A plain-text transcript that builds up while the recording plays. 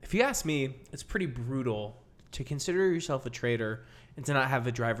If you ask me, it's pretty brutal to consider yourself a traitor and to not have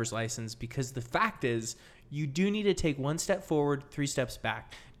a driver's license, because the fact is you do need to take 1 step forward, 3 steps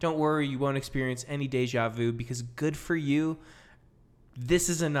back. Don't worry, you won't experience any deja vu, because good for you. This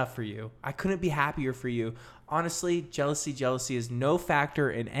is enough for you. I couldn't be happier for you. Honestly, jealousy is no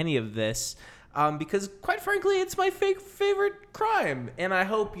factor in any of this. Because quite frankly, it's my favorite crime, and I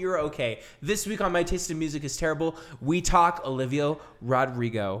hope you're okay. This week on My Taste in Music is Terrible, we talk Olivia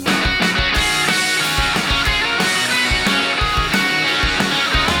Rodrigo.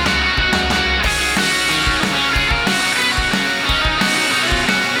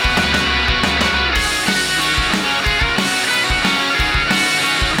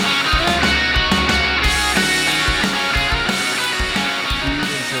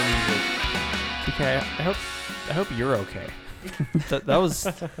 I hope you're okay. that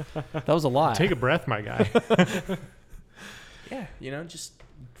was a lot. Take a breath, my guy. Yeah, just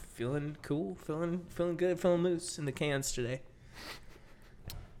feeling cool, feeling good, feeling loose in the cans today.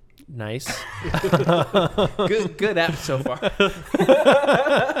 Nice. Good app so far.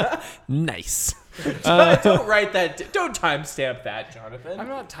 Nice. Don't write that. Don't timestamp that, Jonathan. I'm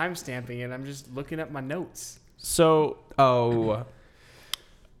not timestamping it. I'm just looking up my notes. So, Did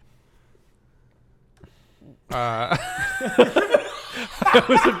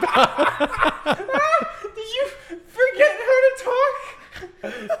you forget how to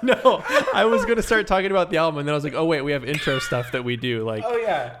talk? no, I was gonna start talking about the album, and then I was like, oh wait, we have intro stuff that we do. Like, Oh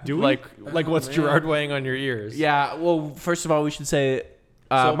yeah. do we? Like what's man. Gerard weighing on your ears? Yeah. Well, first of all, we should say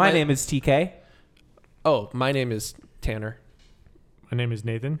So my name is TK. Oh, my name is Tanner. My name is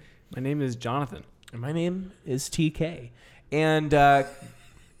Nathan. My name is Jonathan. And my name is TK, and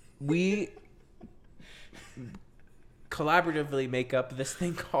we collaboratively make up this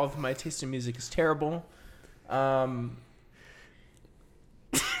thing called My Taste in Music is Terrible.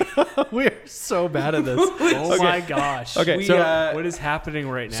 We're so bad at this. Oh Okay. my gosh. Okay, We, so What is happening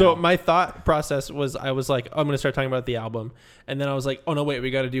right now? So my thought process was, I was like, I'm going to start talking about the album. And then I was like, oh, no, wait,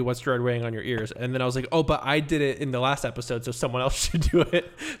 we got to do What's Gerard Weighing on Your Ears. And then I was like, oh, but I did it in the last episode, so someone else should do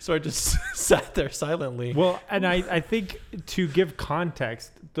it. So I just sat there silently. Well, and I think to give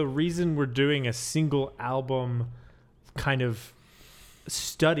context, the reason we're doing a single album kind of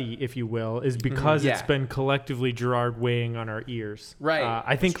study, if you will, is because Yeah. it's been collectively Gerard weighing on our ears. Right.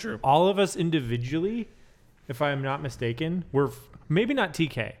 I think all of us individually, if I'm not mistaken, maybe not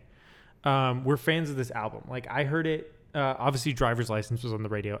TK. We're fans of this album. Like, I heard it. Obviously, Driver's License was on the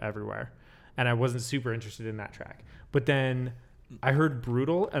radio everywhere, and I wasn't super interested in that track. But then I heard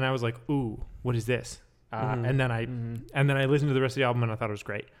Brutal, and I was like, "Ooh, what is this?" And then I listened to the rest of the album, and I thought it was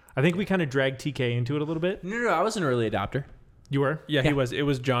great. I think we kind of dragged TK into it a little bit. No, I was an early adopter. You were? Yeah, he was. It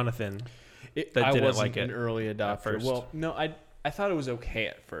was Jonathan that I didn't wasn't like it an early adopter. first. Well, no, I thought it was okay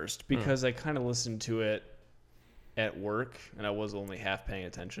at first because I kind of listened to it at work and I was only half paying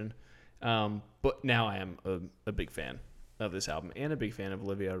attention. But now I am a big fan of this album and a big fan of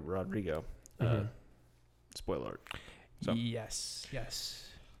Olivia Rodrigo. Spoiler alert. So. Yes.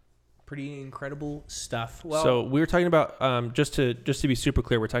 Pretty incredible stuff. Well, So we were talking about, just to be super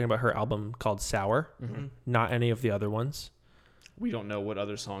clear, we're talking about her album called Sour, not any of the other ones. We don't know what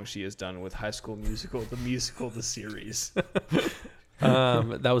other songs she has done with High School Musical, the series.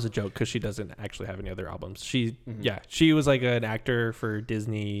 That was a joke because she doesn't actually have any other albums. She was like an actor for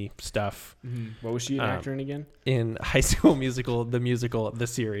Disney stuff What was she an actor in again? in High School Musical, the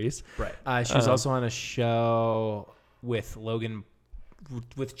series. Right. she was also on a show with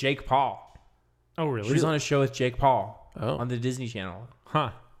Jake Paul. Oh, really? She was on a show with Jake Paul Oh. on the Disney Channel. Huh.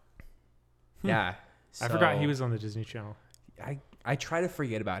 Yeah. I forgot he was on the Disney Channel. I try to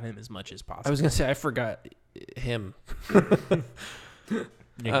forget about him as much as possible. I was gonna say I forgot him.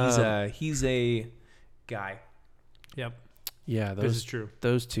 Yeah, he's a guy. Yep. Yeah, This is true.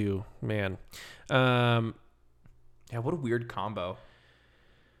 those two, man. Yeah, what a weird combo.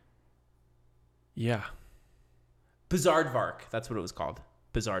 Yeah. Bizarrevark. That's what it was called.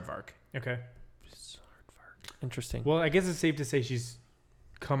 Bizarrevark. Okay. Interesting. Well, I guess it's safe to say she's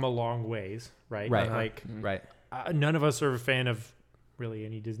come a long ways, right? Right. Like, Right. none of us are a fan of really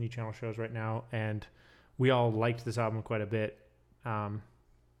any Disney Channel shows right now, and we all liked this album quite a bit.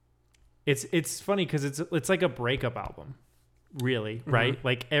 It's funny because it's like a breakup album, really, right?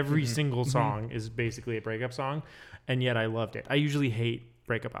 Like every single song is basically a breakup song, and yet I loved it. I usually hate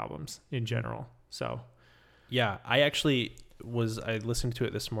breakup albums in general, so Yeah, I listened to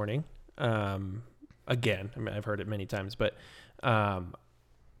it this morning. Again, I mean, I've heard it many times, but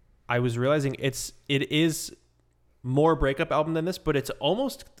I was realizing it is more breakup album than this, but it's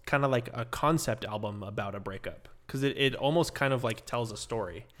almost kind of like a concept album about a breakup because it almost kind of like tells a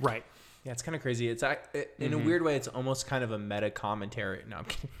story. Right. Yeah, it's kind of crazy. It's in a weird way, it's almost kind of a meta commentary. No, I'm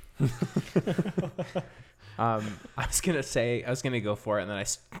kidding. I was gonna go for it, and then I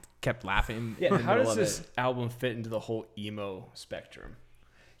kept laughing. Yeah, in the how middle does of this it. album fit into the whole emo spectrum?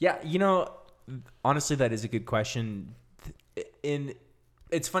 Yeah, honestly, that is a good question.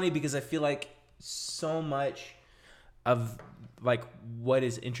 It's funny because I feel like so much of like what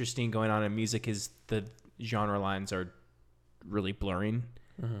is interesting going on in music is the genre lines are really blurring.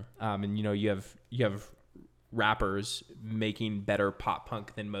 And you have rappers making better pop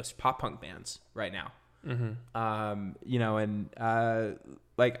punk than most pop punk bands right now.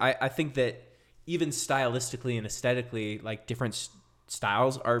 Like I think that even stylistically and aesthetically, like different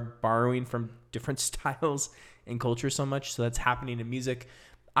styles are borrowing from different styles and culture so much. So that's happening in music.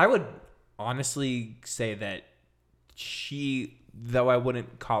 I would honestly say that though I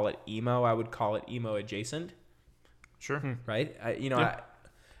wouldn't call it emo, I would call it emo adjacent. Sure. Right. Yeah.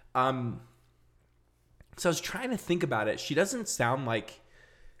 So I was trying to think about it. She doesn't sound like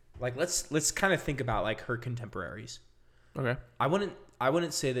let's kind of think about like her contemporaries. Okay. I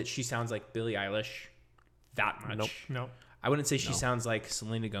wouldn't say that she sounds like Billie Eilish that much. Nope. I wouldn't say she sounds like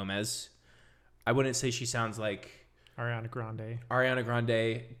Selena Gomez. I wouldn't say she sounds like Ariana Grande.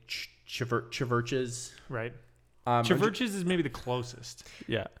 Chiverches. Right. Or Chiverches is maybe the closest.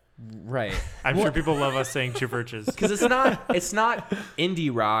 Yeah. right. I'm sure people love us saying Chiverches. Because it's not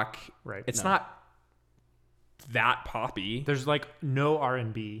indie rock. Right. It's not that poppy. There's like no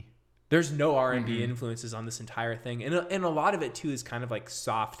R&B. There's no R&B influences on this entire thing. And a lot of it, too, is kind of like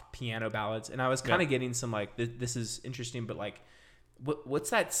soft piano ballads. And I was kind of getting some like, this is interesting, but like, what's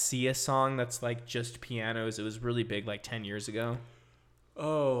that Sia song that's like just pianos? It was really big like 10 years ago.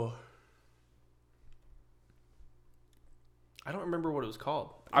 Oh. I don't remember what it was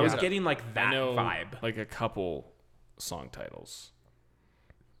called. I was getting like that I know vibe. like a couple song titles.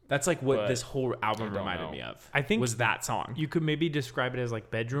 That's like what But this whole I album don't reminded know. me of. I think was that song. you could maybe describe it as like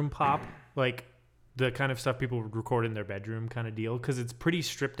bedroom pop, like the kind of stuff people would record in their bedroom kind of deal, because it's pretty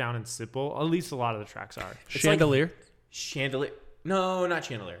stripped down and simple. At least a lot of the tracks are. It's like- Chandelier. Chandelier. No, not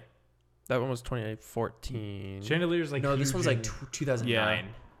Chandelier. That one was 2014. Chandelier's like No, this huge one's like in- 2009.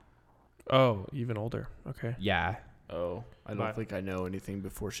 Oh, even older. Okay. Yeah. Oh, I don't But- think I know anything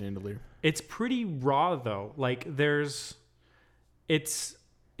before Chandelier. It's pretty raw though. Like it's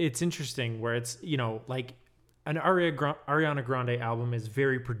interesting where it's, like an Ariana Grande album is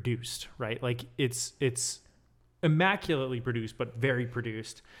very produced, right? Like it's immaculately produced, but very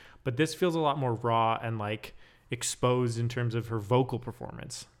produced. But this feels a lot more raw and like exposed in terms of her vocal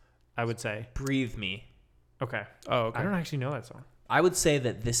performance, I would say. Breathe Me. Okay. Oh, okay. I don't actually know that song. I would say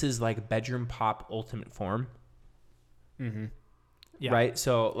that this is like bedroom pop ultimate form. Mm-hmm. Yeah. Right.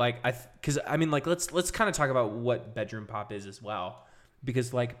 So like because I mean like let's kind of talk about what bedroom pop is as well,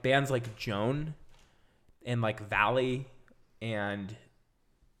 because like bands like Joan and like Valley and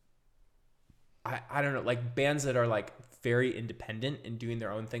I don't know, like bands that are like very independent and doing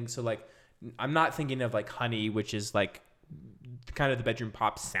their own thing. So like I'm not thinking of like Honey, which is like kind of the bedroom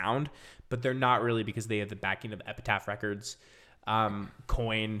pop sound, but they're not really because they have the backing of Epitaph Records.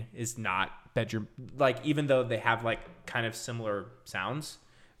 Coin is not bedroom, like even though they have like kind of similar sounds,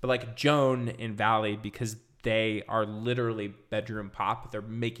 but like Joan and Valley, because they are literally bedroom pop, they're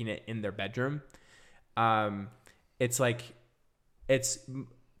making it in their bedroom. It's like it's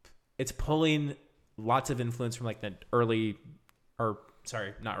pulling lots of influence from like the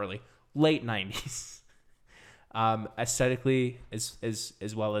late 90s aesthetically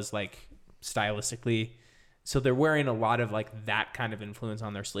as well as like stylistically. So they're wearing a lot of like that kind of influence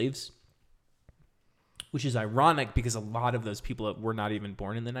on their sleeves, which is ironic because a lot of those people were not even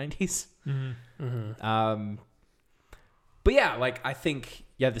born in the 90s. But yeah, like I think,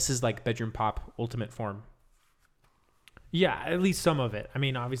 this is like bedroom pop ultimate form. Yeah, at least some of it. I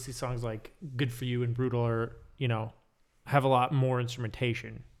mean, obviously songs like Good For You and Brutal are, have a lot more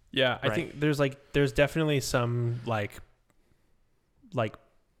instrumentation. Yeah, I Right. think there's definitely some like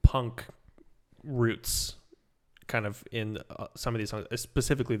punk roots kind of in some of these songs,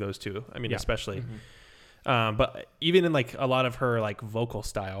 specifically those two. I mean, Yeah. especially. But even in like a lot of her like vocal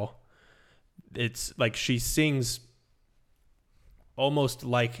style, it's like she sings almost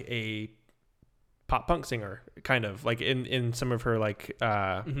like a pop punk singer, kind of like in some of her like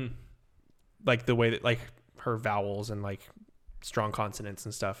like the way that like her vowels and like strong consonants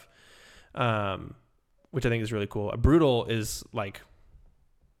and stuff, which I think is really cool. Brutal is like,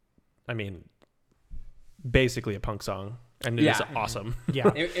 I mean, basically a punk song. and it is Yeah. awesome.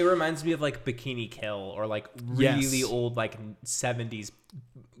 Yeah. It reminds me of like Bikini Kill or like really Yes. old like 70s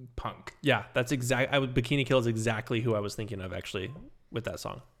punk. Yeah, that's Bikini Kill is exactly who I was thinking of actually with that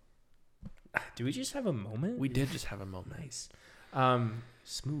song. Do we just have a moment? We did just have a moment. Nice.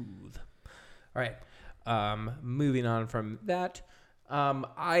 Smooth. All right. Moving on from that.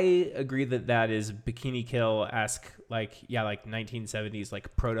 I agree that is Bikini Kill-esque, like 1970s,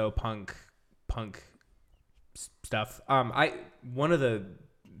 like proto-punk stuff. One of the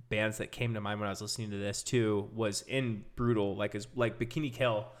bands that came to mind when I was listening to this too was in Brutal, like Bikini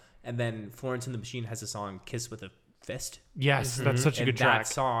Kill, and then Florence and the Machine has a song "Kiss with a Fist." Yes, that's such a And good that track.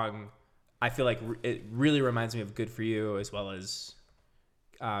 song, I feel like it really reminds me of "Good for You" as well as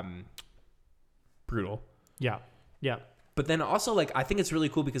Brutal. Yeah. Yeah. But then also, like, I think it's really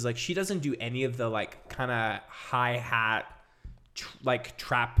cool because, like, she doesn't do any of the, like, kind of hi-hat, like,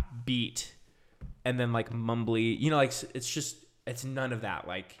 trap beat and then, like, mumbly. You know, like, it's none of that.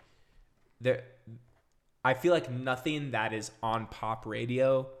 Like, I feel like nothing that is on pop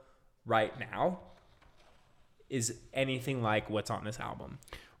radio right now is anything like what's on this album.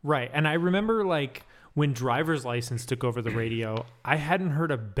 Right. And I remember, like, when Driver's License took over the radio, I hadn't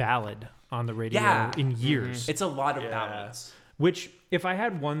heard a ballad on the radio Yeah. in years. It's a lot of ballads. Which, if I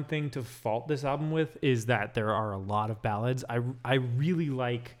had one thing to fault this album with, is that there are a lot of ballads. I really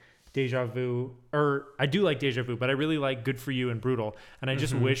like Deja Vu, or I do like Deja Vu, but I really like Good For You and Brutal. And I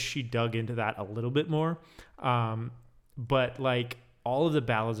just wish she dug into that a little bit more. But, like, all of the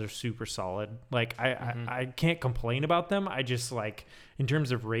ballads are super solid. Like, I can't complain about them. I just, like, in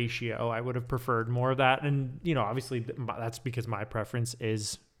terms of ratio, I would have preferred more of that. And, you know, obviously that's because my preference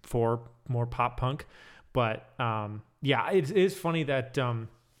is for more pop punk. But yeah, it is funny that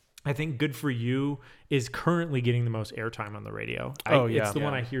I think Good For You is currently getting the most airtime on the radio. It's the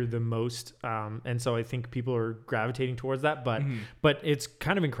one I hear the most. And so I think people are gravitating towards that. But it's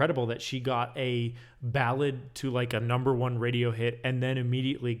kind of incredible that she got a ballad to like a #1 radio hit and then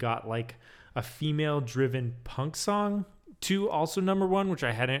immediately got like a female driven punk song to also #1, which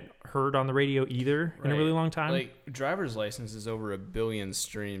I hadn't heard on the radio either in a really long time. Like, Driver's License is over 1 billion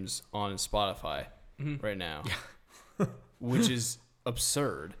streams on Spotify right now, which is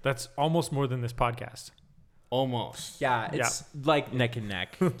absurd. That's almost more than this podcast. Almost. Yeah, it's like neck and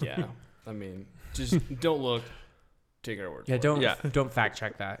neck. Yeah. I mean, just don't look. Take our word. Yeah, for it. don't fact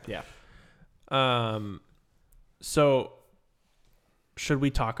check that. Yeah. So should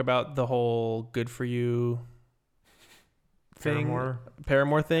we talk about the whole Good For You thing,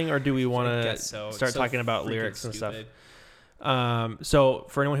 Paramore thing, or do we want to start talking about lyrics and stuff? So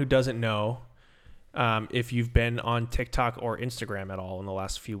for anyone who doesn't know, if you've been on TikTok or Instagram at all in the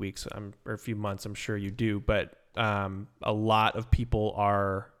last few weeks or a few months, I'm sure you do, but a lot of people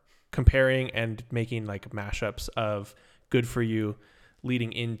are comparing and making like mashups of Good For You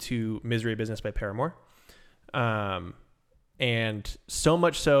leading into Misery Business by Paramore. And so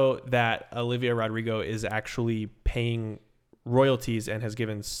much so that Olivia Rodrigo is actually paying royalties and has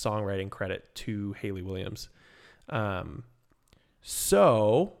given songwriting credit to Hayley Williams.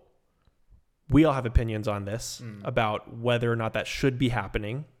 So we all have opinions on this about whether or not that should be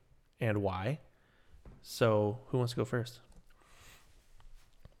happening and why. So who wants to go first?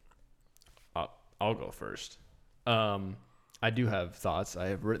 I'll go first. I do have thoughts. I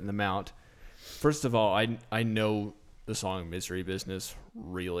have written them out. First of all, I know the song Misery Business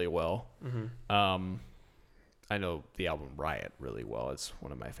really well. I know the album Riot really well. It's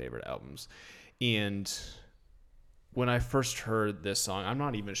one of my favorite albums. And when I first heard this song, I'm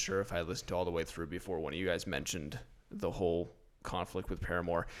not even sure if I listened to all the way through before one of you guys mentioned the whole conflict with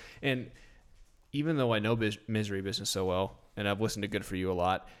Paramore. And even though I know Misery Business so well, and I've listened to Good For You a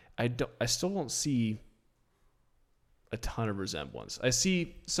lot, I still don't see a ton of resemblance. I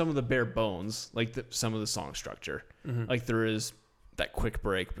see some of the bare bones, like some of the song structure. Like there is that quick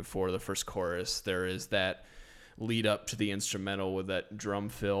break before the first chorus. There is that lead up to the instrumental with that drum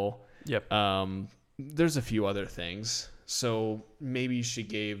fill. Yep. There's a few other things. So maybe she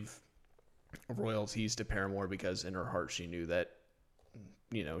gave royalties to Paramore because in her heart she knew that,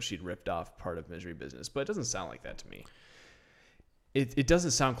 you know, she'd ripped off part of Misery Business. But it doesn't sound like that to me. It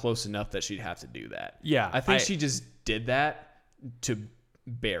doesn't sound close enough that she'd have to do that. Yeah. I think she just did that to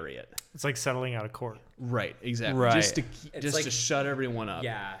bury it. It's like settling out of court. Right, exactly. Right. Just like- to shut everyone up.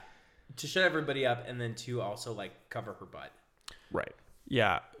 Yeah. To shut everybody up and then to also like cover her butt. Right.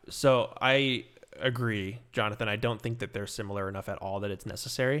 Yeah. So I agree, Jonathan. I don't think that they're similar enough at all that it's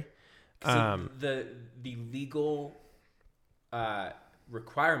necessary. The legal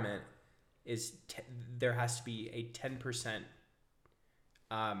requirement is there has to be a 10%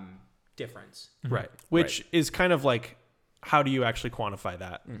 difference. Right. Which is kind of like how do you actually quantify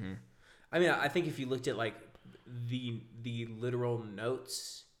that? Mm-hmm. I mean, I think if you looked at like the literal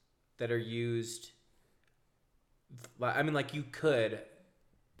notes that are used, I mean, like you could,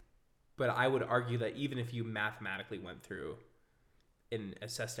 but I would argue that even if you mathematically went through and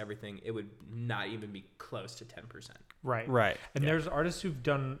assessed everything, it would not even be close to 10%. Right. Right. And Yeah. there's artists who've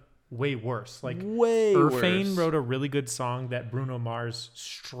done way worse. Like way Irfane worse. wrote a really good song that Bruno Mars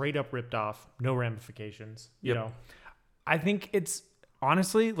straight up ripped off, no ramifications. You Yep. know, I think it's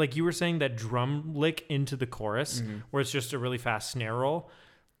honestly like you were saying, that drum lick into the chorus where it's just a really fast snare roll.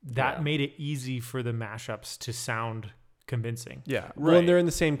 That Yeah. made it easy for the mashups to sound convincing. Yeah. Well, Right. they're in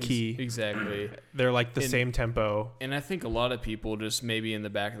the same key. Exactly. They're like the And- same tempo. And I think a lot of people just maybe in the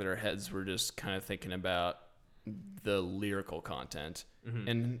back of their heads were just kind of thinking about the lyrical content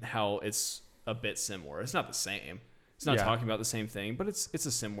and how it's a bit similar. It's not the same. It's not Yeah. talking about the same thing, but it's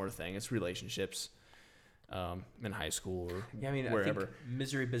a similar thing. It's relationships in high school or Yeah, I mean, wherever. I think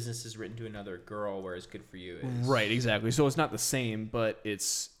Misery Business is written to another girl, whereas Good For You is. Right, exactly. So it's not the same, but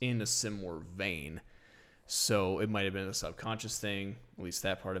it's in a similar vein. So it might have been a subconscious thing, at least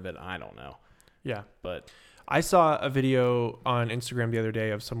that part of it. I don't know. Yeah. But I saw a video on Instagram the other day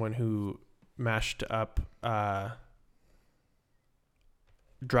of someone who mashed up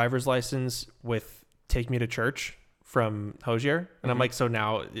Driver's License with Take Me to Church from Hozier. And I'm like, so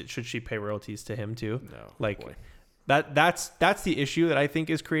now should she pay royalties to him too? no. Like boy. that's the issue that I think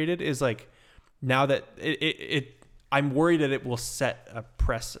is created, is like now that I'm worried that it will set a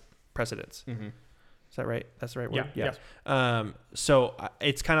precedence. Is that right? That's the right word? Yeah. So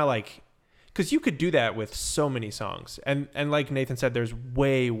it's kind of like, because you could do that with so many songs, and like Nathan said, there's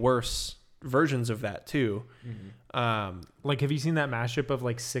way worse versions of that too. Like, have you seen that mashup of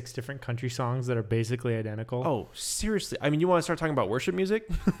like 6 different country songs that are basically identical? Oh, seriously? I mean, you want to start talking about worship music?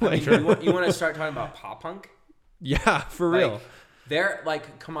 Like, you want to start talking about pop punk? Yeah, for real. Like, they're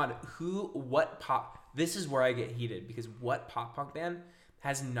like, come on, what pop? This is where I get heated, because what pop punk band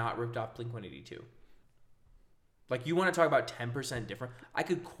has not ripped off Blink-182? Like, you want to talk about 10% different? I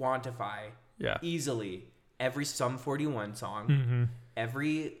could quantify Yeah. easily every Sum 41 song,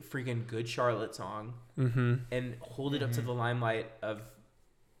 every freaking Good Charlotte song, and hold it up to the limelight of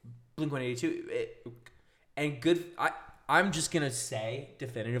Blink-182. And good. I'm just gonna say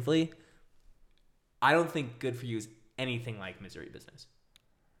definitively, I don't think Good For You is anything like Misery Business,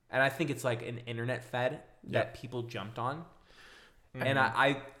 and I think it's like an internet fad that people jumped on, and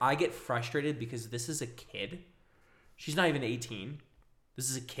I get frustrated because this is a kid. She's not even 18. This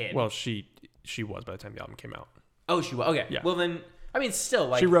is a kid. Well, she was by the time the album came out. Oh, she was. Okay. Yeah. Well, then, I mean, still,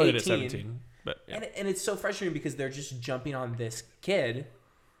 like, She wrote 18, it at 17. But yeah. And it's so frustrating because they're just jumping on this kid.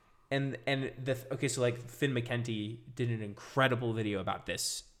 Okay, so, like, Finn McKenty did an incredible video about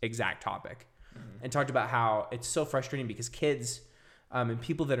this exact topic and talked about how it's so frustrating because kids and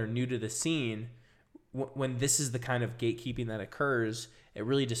people that are new to the scene, when this is the kind of gatekeeping that occurs, it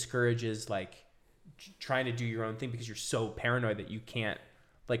really discourages, like, trying to do your own thing because you're so paranoid that you can't,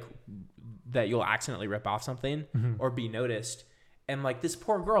 like, that you'll accidentally rip off something or be noticed. And, like, this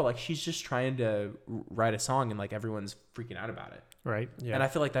poor girl, like, she's just trying to write a song and, like, everyone's freaking out about it. Right. Yeah. And I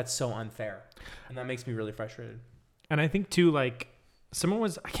feel like that's so unfair. And that makes me really frustrated. And I think too, like,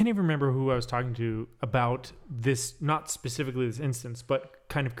 I can't even remember who I was talking to about this, not specifically this instance, but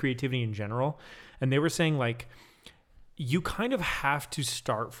kind of creativity in general. And they were saying, like, you kind of have to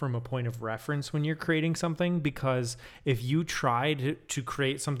start from a point of reference when you're creating something, because if you try to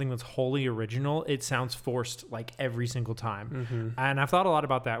create something that's wholly original, it sounds forced like every single time. And I've thought a lot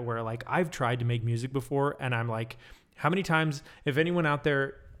about that, where like I've tried to make music before and I'm like, how many times, if anyone out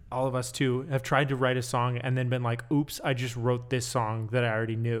there, all of us too, have tried to write a song and then been like, oops, I just wrote this song that I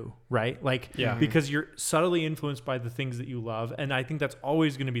already knew, right? Like, Yeah. because you're subtly influenced by the things that you love. And I think that's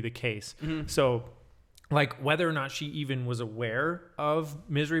always going to be the case. So like, whether or not she even was aware of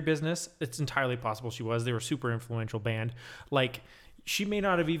Misery Business, it's entirely possible she was. They were a super influential band. Like, she may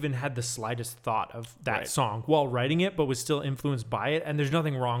not have even had the slightest thought of that song while writing it, but was still influenced by it. And there's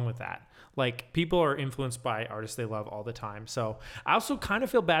nothing wrong with that. Like, people are influenced by artists they love all the time. So I also kind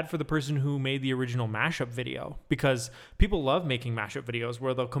of feel bad for the person who made the original mashup video, because people love making mashup videos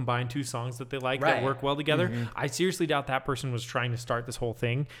where they'll combine 2 songs that they like that Right. work well together. I seriously doubt that person was trying to start this whole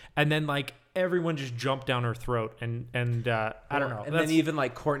thing. And then, like, everyone just jumped down her throat. And I don't know. And then even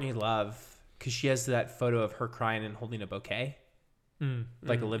like Courtney Love, because she has that photo of her crying and holding a bouquet,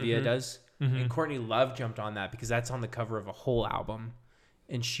 like Olivia does. And Courtney Love jumped on that because that's on the cover of a whole album.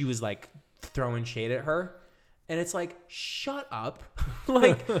 And she was like throwing shade at her. And it's like, shut up.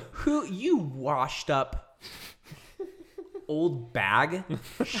 Like, who, you washed up old bag.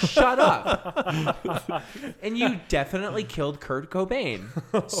 Shut up. And you definitely killed Kurt Cobain.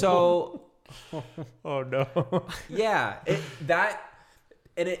 So Oh no. yeah,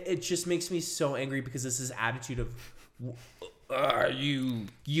 it just makes me so angry because this is attitude of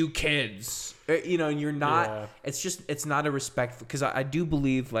you kids, you know, and you're not. Yeah. It's not a respect because I do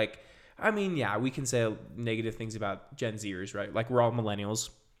believe like. I mean, yeah, we can say negative things about Gen Zers, right? Like we're all millennials,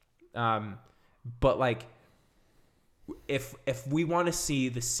 but like, if we want to see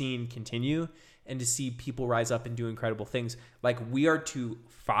the scene continue and to see people rise up and do incredible things, like we are to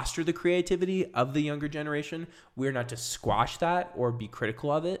foster the creativity of the younger generation. We're not to squash that or be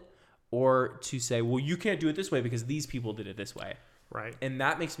critical of it, or to say, well, you can't do it this way because these people did it this way. Right. And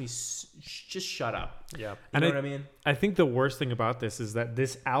that makes me just shut up. Yeah. You And know what I mean? I think the worst thing about this is that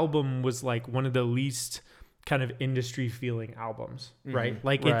this album was like one of the least kind of industry feeling albums, right?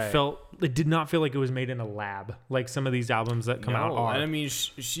 Like Right. it did not feel like it was made in a lab, like some of these albums that come out are. And I mean,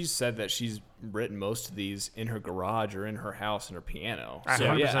 she said that she's written most of these in her garage or in her house in her piano. I So 100%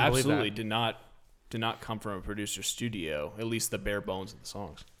 yeah, believe absolutely that. did not come from a producer's studio. At least the bare bones of the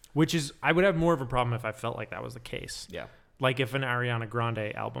songs. Which is, I would have more of a problem if I felt like that was the case. Yeah. Like if an Ariana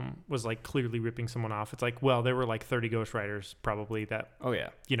Grande album was like clearly ripping someone off, it's like, well, there were like 30 ghostwriters probably that, Oh yeah.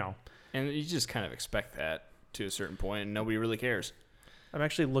 you know. And you just kind of expect that to a certain point, and nobody really cares. I'm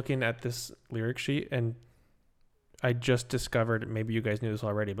actually looking at this lyric sheet, and I just discovered, maybe you guys knew this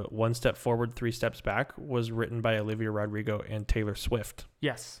already, but One Step Forward, Three Steps Back was written by Olivia Rodrigo and Taylor Swift.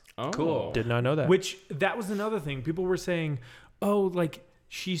 Yes. Oh, Cool. Did not know that. Which that was another thing. People were saying, oh, like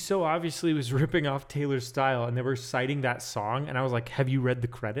she so obviously was ripping off Taylor's style, and they were citing that song. And I was like, have you read the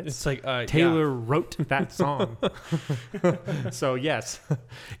credits? It's like Taylor wrote that song. So yes,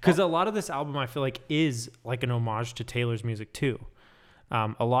 because a lot of this album I feel like is like an homage to Taylor's music too.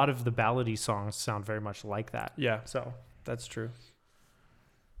 A lot of the ballady songs sound very much like that. Yeah, So that's true.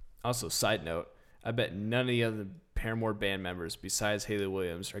 Also, side note, I bet none of the other Paramore band members besides Hayley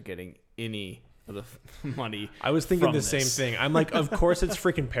Williams are getting any of the money. I was thinking from the this. same thing. I'm like, of course it's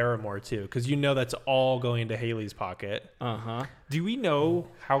freaking Paramore too, because you know that's all going into Haley's pocket. Uh-huh. do we know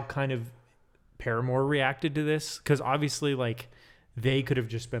how kind of Paramore reacted to this? Because obviously, like, they could have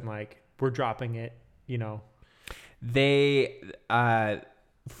just been like, we're dropping it, you know. They,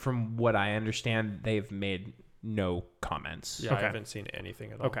 from what I understand, they've made no comments. Yeah, Okay. I haven't seen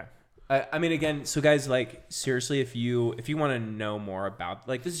anything at all. Okay. I mean, again, so guys, like, seriously, if you want to know more about,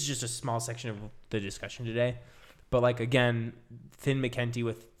 like, this is just a small section of the discussion today, but like, again, Finn McKenty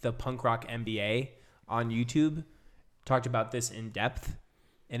with the Punk Rock MBA on YouTube talked about this in depth,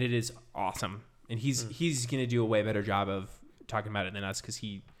 and it is awesome. And he's gonna do a way better job of talking about it than us because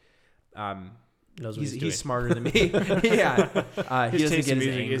he Knows what he's doing. he's smarter than me. Yeah, he His doesn't taste get in as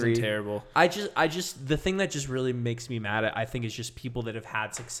music angry. isn't terrible. I just the thing that just really makes me mad at, I think, is just people that have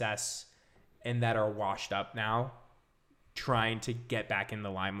had success and that are washed up now trying to get back in the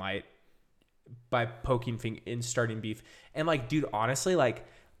limelight by poking and starting beef. And like, dude, honestly, like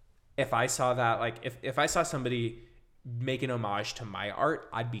if I saw that, like if I saw somebody make an homage to my art,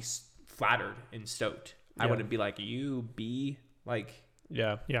 I'd be flattered and stoked. I Yeah. wouldn't be like, you be like,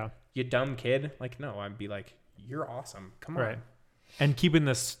 Yeah. Yeah. you dumb kid. Like, no, I'd be like, you're awesome. Come on. Right. And keeping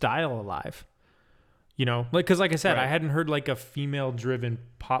the style alive. You know, like, because like I said, Right. I hadn't heard like a female driven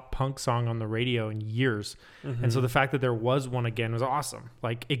pop punk song on the radio in years. And so the fact that there was one again was awesome.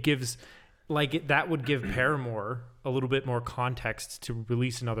 Like, it gives, that would give Paramore a little bit more context to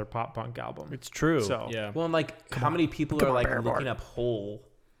release another pop punk album. It's true. So, Yeah. Well, and like, how many people are like looking up Hole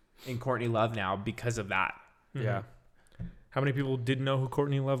in Courtney Love now because of that? Yeah. how many people didn't know who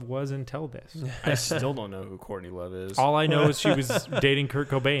Courtney Love was until this? I still don't know who Courtney Love is. All I know is she was dating Kurt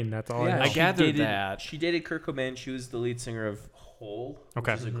Cobain. That's all I know. I she gathered dated, that. she dated Kurt Cobain. She was the lead singer of Hole,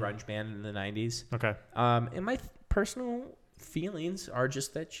 Okay. which was a grunge band in the 90s. Okay. And my personal feelings are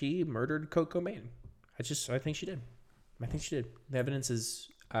just that she murdered Kurt Cobain. I think she did. I think she did. The evidence is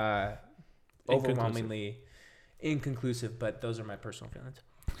overwhelmingly inconclusive, but those are my personal feelings.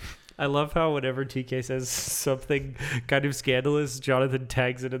 I love how whenever TK says something kind of scandalous, Jonathan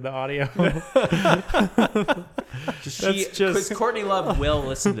tags it in the audio. Because Courtney Love will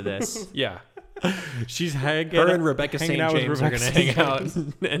listen to this. Yeah. She's hanging. Her and Rebecca St. hanging out with James are going to Rebecca hang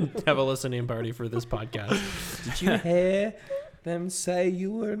St. out and have a listening party for this podcast. Did you hear them say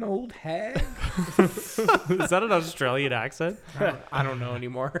you were an old hag? Is that an Australian accent? I don't know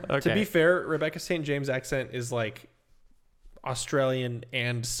anymore. Okay. To be fair, Rebecca St. James' accent is like Australian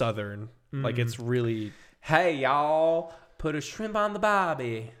and Southern. Like it's really... Hey y'all, put a shrimp on the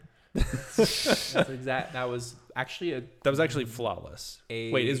barbie. That was actually That was actually flawless.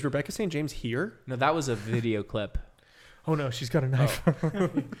 Wait, is Rebecca St. James here? no, that was a video clip. Oh no, she's got a knife.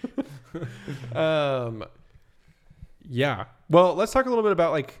 Yeah. Well, let's talk a little bit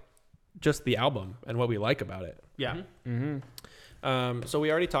about like just the album and what we like about it. Yeah. So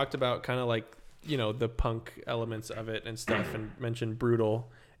we already talked about kind of like, you know, the punk elements of it and stuff, and mentioned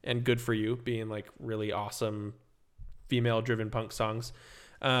Brutal and Good For You being like really awesome female driven punk songs.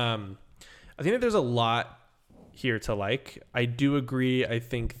 I think that there's a lot here to like. I do agree. I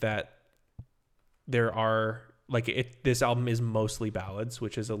think that there are like this album is mostly ballads,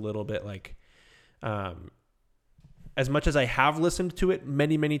 which is a little bit like, as much as I have listened to it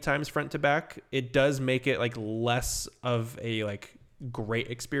many, many times front to back, it does make it like less of a like great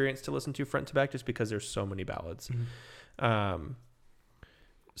experience to listen to front to back just because there's so many ballads.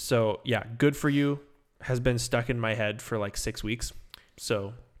 So yeah, Good For You has been stuck in my head for like 6 weeks.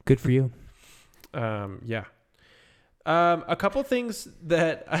 So Good for you. yeah. A couple things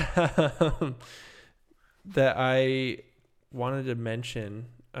that that I wanted to mention.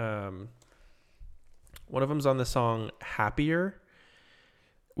 One of them's on the song Happier,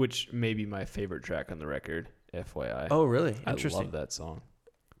 Which may be my favorite track on the record, FYI. Oh, really? I Interesting. love that song.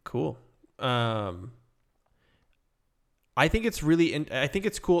 Cool. I think it's really. I think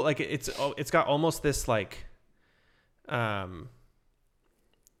it's cool. Like it's got almost this like,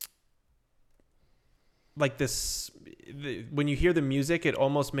 like this. When you hear the music, it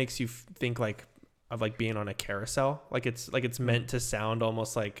almost makes you think like of like being on a carousel. Like it's meant to sound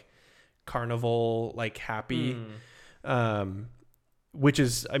almost like carnival, like happy. Which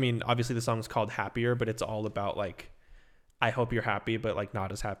is, I mean, obviously the song's called Happier, but it's all about like, I hope you're happy, but like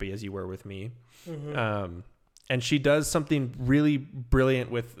not as happy as you were with me. And she does something really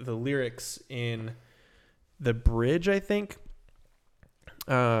brilliant with the lyrics in the bridge, I think.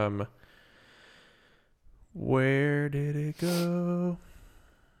 Where did it go?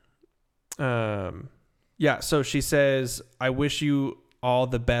 Yeah, so she says, I wish you all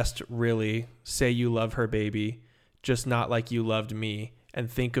the best, really. Say you love her, baby. Just not like you loved me. And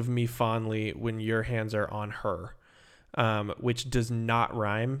think of me fondly when your hands are on her. Which does not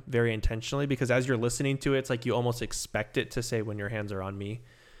rhyme very intentionally, because as you're listening to it, it's like you almost expect it to say when your hands are on me.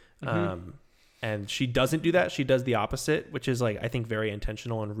 And she doesn't do that. She does the opposite, which is like, I think very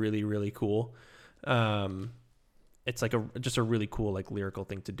intentional and really, really cool. It's like just a really cool, like lyrical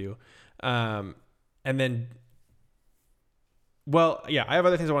thing to do. And then, well, yeah, I have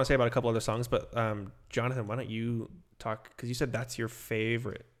other things I want to say about a couple other songs, but Jonathan, why don't you talk? Because you said that's your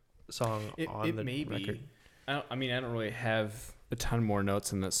favorite song on the record. I mean, I don't really have a ton more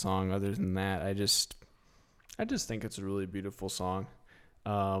notes in that song other than that. I just think it's a really beautiful song.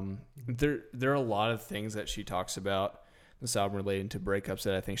 There are a lot of things that she talks about this album relating to breakups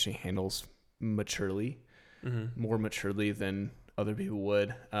that I think she handles maturely, more maturely than other people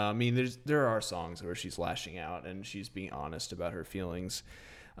would. I mean, there are songs where she's lashing out and she's being honest about her feelings.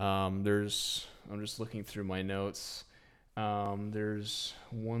 I'm just looking through my notes. There's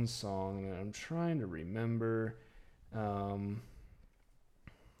one song that I'm trying to remember. I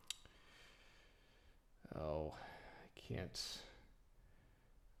can't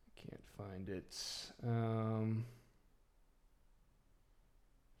find it.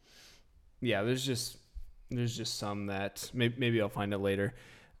 Yeah, there's just some that maybe I'll find it later.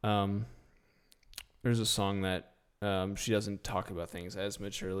 There's a song that she doesn't talk about things as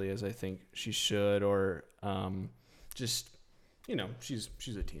maturely as I think she should, or just, you know, she's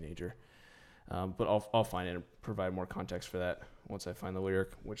a teenager. But I'll find it and provide more context for that once I find the lyric,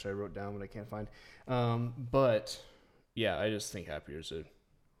 which I wrote down but I can't find. But yeah, I just think Happier is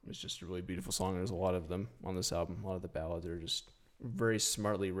just a really beautiful song. There's a lot of them on this album. A lot of the ballads are just very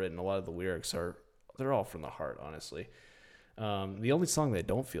smartly written. A lot of the lyrics they're all from the heart, honestly. The only song that I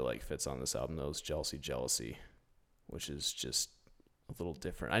don't feel like fits on this album, though, is Jealousy, which is just a little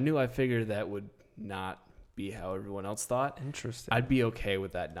different. I figured that would not be how everyone else thought. Interesting. I'd be okay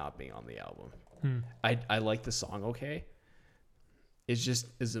with that not being on the album. I like the song okay. It's just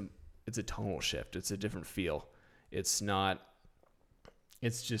it's a tonal shift. It's a different feel. It's not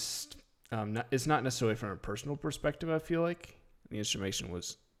necessarily from a personal perspective. I feel like the instrumentation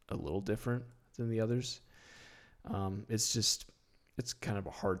was a little different than the others. It's kind of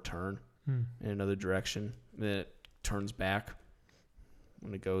a hard turn in another direction. Then it turns back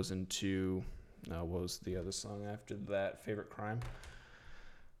when it goes into what was the other song after that? Favorite Crime.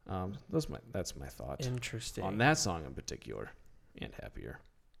 That's my thought. Interesting. On that song in particular, and Happier.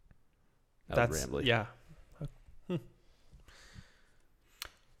 That's rambly. Yeah.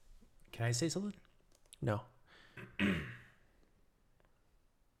 Can I say something? No.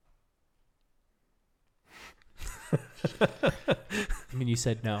 I mean, you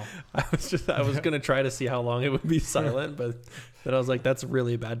said no. I was gonna try to see how long it would be silent, but then I was like, that's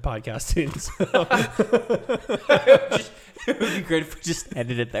really bad podcasting. It would be great if we just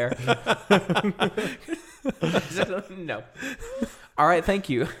ended it there. No. All right, thank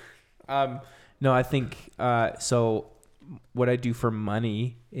you. No, I think so. What I do for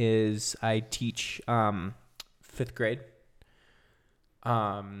money is I teach 5th grade.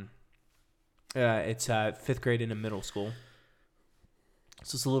 It's 5th grade in a middle school.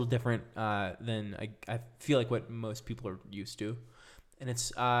 So it's a little different than I feel like what most people are used to, and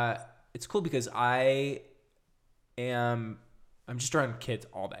it's cool because I'm just around kids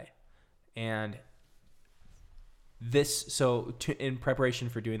all day, and in preparation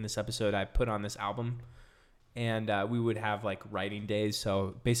for doing this episode, I put on this album, and we would have like writing days.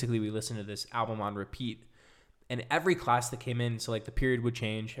 So basically, we listened to this album on repeat, and every class that came in, so like the period would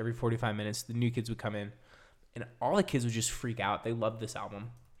change every 45 minutes. The new kids would come in. And all the kids would just freak out. They loved this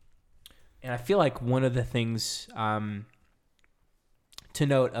album. And I feel like one of the things to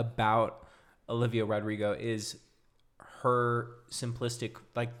note about Olivia Rodrigo is her simplistic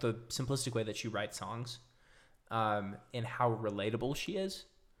way that she writes songs, and how relatable she is.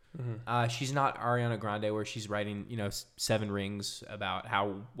 Mm-hmm. She's not Ariana Grande where she's writing, 7 Rings about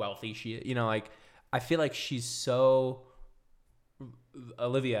how wealthy she is. Like I feel like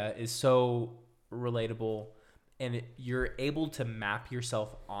Olivia is so relatable. And you're able to map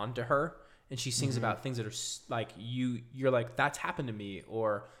yourself onto her, and she sings about things that are like you're like, that's happened to me,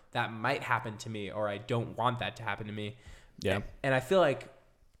 or that might happen to me, or I don't want that to happen to me. Yeah. And I feel like,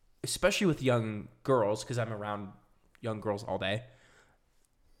 especially with young girls, because I'm around young girls all day,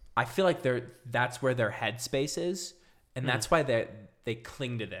 I feel like that's where their headspace is, and that's why they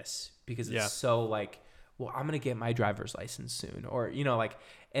cling to this, because it's so like, well, I'm gonna get my driver's license soon, or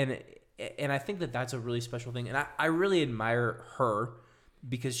and I think that that's a really special thing. And I really admire her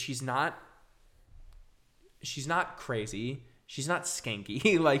because she's not crazy. She's not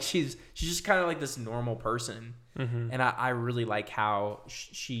skanky. Like she's just kind of like this normal person. Mm-hmm. And I really like how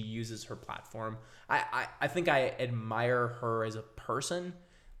she uses her platform. I think I admire her as a person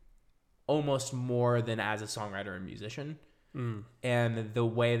almost more than as a songwriter and musician. Mm. And the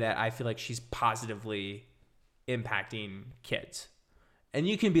way that I feel like she's positively impacting kids. And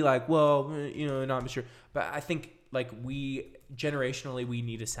you can be like, well, not sure. But I think like generationally, we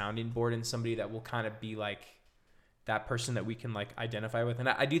need a sounding board and somebody that will kind of be like that person that we can like identify with. And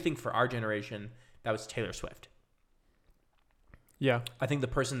I do think for our generation, that was Taylor Swift. Yeah. I think the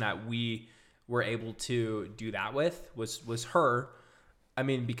person that we were able to do that with was her. I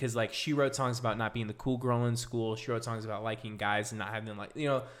mean, because like she wrote songs about not being the cool girl in school. She wrote songs about liking guys and not having them like,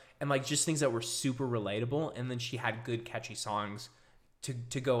 and like just things that were super relatable. And then she had good, catchy songs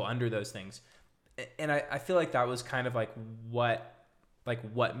to go under those things. And I feel like that was kind of like what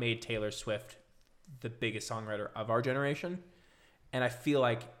made Taylor Swift the biggest songwriter of our generation. And I feel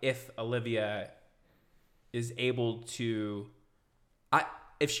like if Olivia is able to,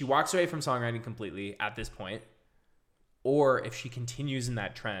 if she walks away from songwriting completely at this point, or if she continues in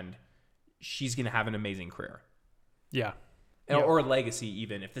that trend, she's going to have an amazing career. Yeah. Or a legacy,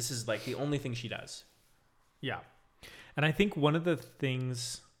 even if this is like the only thing she does. Yeah. And I think one of the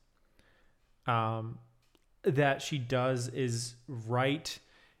things that she does is write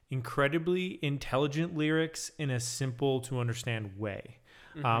incredibly intelligent lyrics in a simple to understand way.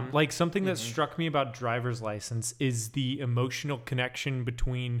 Mm-hmm. Like something that struck me about Driver's License is the emotional connection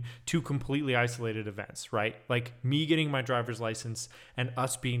between two completely isolated events, right? Like me getting my driver's license and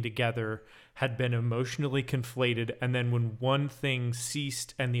us being together had been emotionally conflated. And then when one thing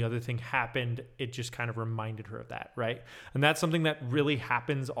ceased and the other thing happened, it just kind of reminded her of that, right? And that's something that really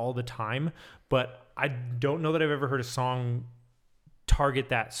happens all the time. But I don't know that I've ever heard a song target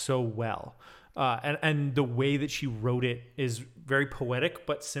that so well. And the way that she wrote it is very poetic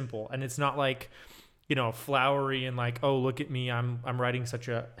but simple, and it's not like flowery and like, oh, look at me, I'm writing such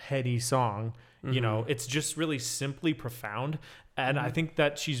a heady song. Mm-hmm. It's just really simply profound, and I think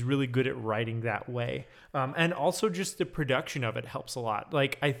that she's really good at writing that way. And also just the production of it helps a lot.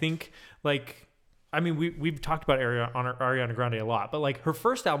 Like I think we've talked about Ariana Grande a lot, but like her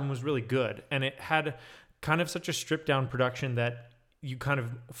first album was really good, and it had kind of such a stripped down production that you kind of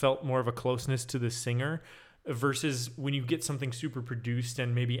felt more of a closeness to the singer, versus when you get something super produced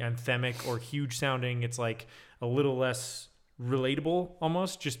and maybe anthemic or huge sounding, it's like a little less relatable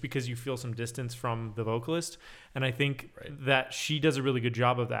almost, just because you feel some distance from the vocalist. And I think that she does a really good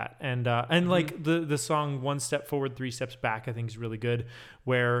job of that. And like the song One Step Forward, Three Steps Back, I think is really good,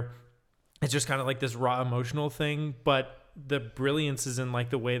 where it's just kind of like this raw emotional thing, but the brilliance is in like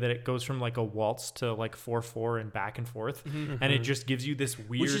the way that it goes from like a waltz to like 4/4 and back and forth, and it just gives you this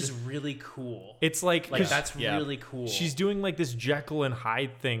weird, Which is really cool. it's like That's really cool. she's doing like this Jekyll and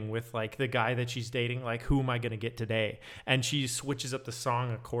Hyde thing with like the guy that she's dating, like, who am I going to get today? And she switches up the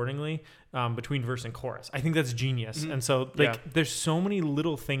song accordingly between verse and chorus. I think that's genius. And so like there's so many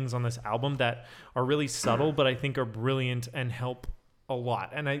little things on this album that are really subtle, but I think are brilliant and help a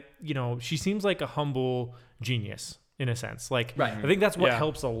lot. And she seems like a humble genius in a sense. Like, Right. I think that's what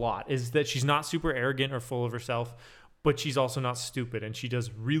helps a lot, is that she's not super arrogant or full of herself, but she's also not stupid, and she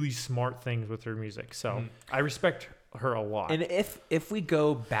does really smart things with her music. So I respect her a lot. And if we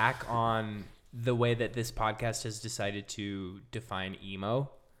go back on the way that this podcast has decided to define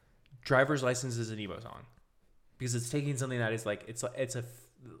emo, Driver's License is an emo song, because it's taking something that is like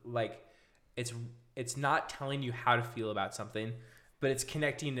it's not telling you how to feel about something, but it's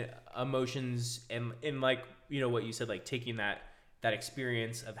connecting emotions and like, what you said, like taking that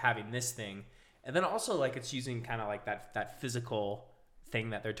experience of having this thing, and then also like it's using kind of like that physical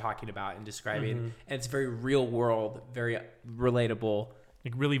thing that they're talking about and describing, and it's very real world, very relatable,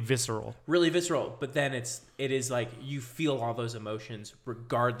 like really visceral. But then it is like you feel all those emotions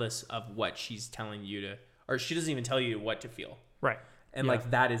regardless of what she's telling you to, or she doesn't even tell you what to feel, Right. and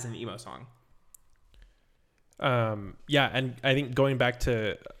like that is an emo song. And I think going back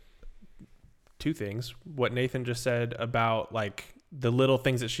to two things, what Nathan just said about like the little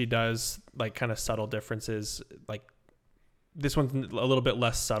things that she does, like kind of subtle differences, like this one's a little bit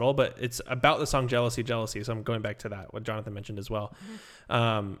less subtle, but it's about the song Jealousy, Jealousy. So I'm going back to that, what Jonathan mentioned as well.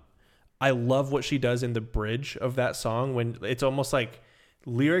 I love what she does in the bridge of that song, when it's almost like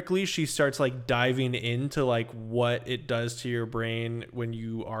lyrically she starts like diving into like what it does to your brain when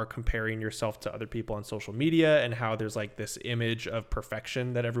you are comparing yourself to other people on social media, and how there's like this image of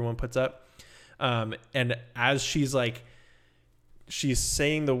perfection that everyone puts up. And as she's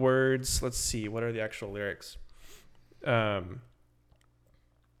saying the words, let's see, what are the actual lyrics? For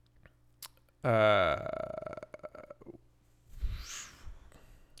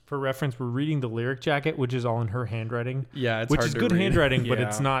reference, we're reading the lyric jacket, which is all in her handwriting. Yeah, it's which hard is to good read. handwriting, but Yeah.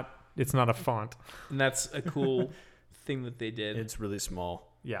 it's not a font. And that's a cool thing that they did. It's really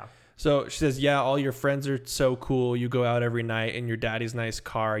small. Yeah. So she says, yeah, all your friends are so cool. You go out every night in your daddy's nice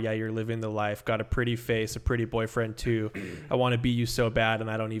car. Yeah, you're living the life. Got a pretty face, a pretty boyfriend too. I want to be you so bad, and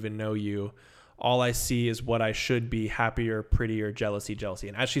I don't even know you. All I see is what I should be, happier, prettier, jealousy, jealousy.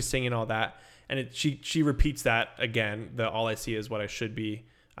 And as she's singing all that, and she repeats that again, the all I see is what I should be,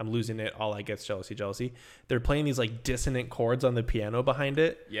 I'm losing it, all I get's jealousy, jealousy. They're playing these like dissonant chords on the piano behind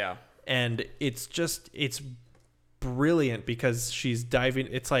it. Yeah. And it's brilliant, because she's diving,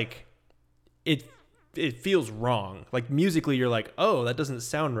 it's like it feels wrong. Like musically you're like, oh, that doesn't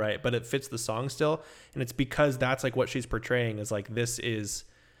sound right, but it fits the song still. And it's because that's like what she's portraying, is like, this is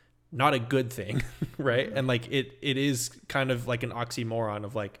not a good thing, right? And like it is kind of like an oxymoron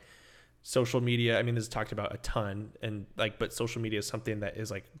of like social media. I mean, this is talked about a ton, and like, but social media is something that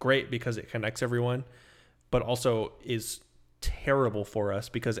is like great because it connects everyone, but also is terrible for us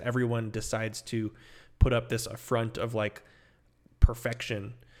because everyone decides to put up this affront of like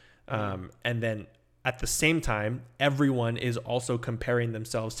perfection. And then at the same time, everyone is also comparing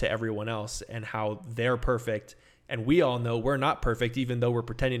themselves to everyone else and how they're perfect. And we all know we're not perfect, even though we're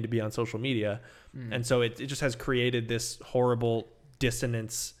pretending to be on social media. And so it just has created this horrible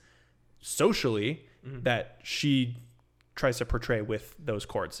dissonance socially that she tries to portray with those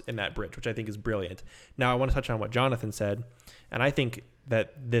chords in that bridge, which I think is brilliant. Now I want to touch on what Jonathan said. And I think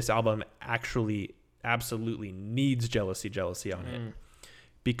that this album actually absolutely needs Jealousy, Jealousy on it.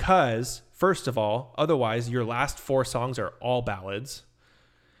 Because first of all, otherwise your last 4 songs are all ballads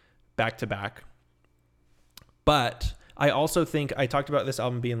back to back. But I also think, I talked about this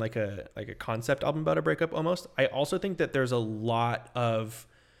album being like a concept album about a breakup almost. I also think that there's a lot of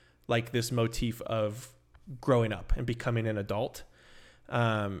like this motif of growing up and becoming an adult.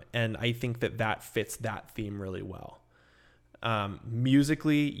 And I think that fits that theme really well.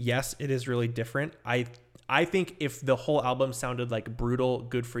 Musically, yes, it is really different. I think if the whole album sounded like Brutal,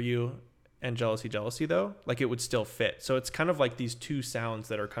 Good For You, and Jealousy, Jealousy though, like it would still fit. So it's kind of like these two sounds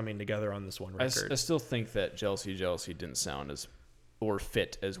that are coming together on this one record. I still think that Jealousy, Jealousy didn't sound as or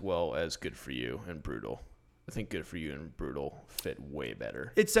fit as well as Good For You and Brutal. I think Good For You and Brutal fit way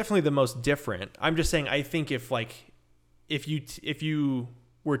better. It's definitely the most different. I'm just saying, I think if you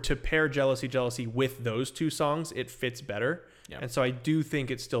were to pair Jealousy, Jealousy with those two songs, it fits better. Yeah. And so I do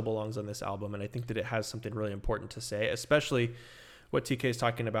think it still belongs on this album. And I think that it has something really important to say, especially what TK is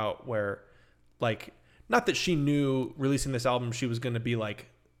talking about, where like, not that she knew releasing this album, she was going to be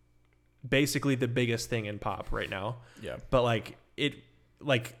like basically the biggest thing in pop right now. Yeah. But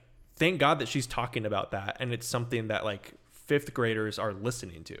thank God that she's talking about that, and it's something that like fifth graders are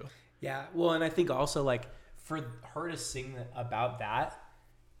listening to. Yeah, well, and I think also like for her to sing about that,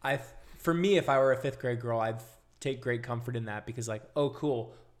 for me, if I were a fifth grade girl, I'd take great comfort in that because like, oh,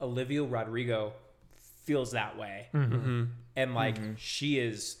 cool, Olivia Rodrigo feels that way, and like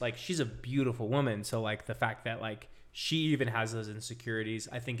she's a beautiful woman. So like the fact that like she even has those insecurities,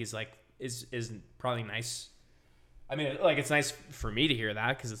 I think is probably nice. I mean, like it's nice for me to hear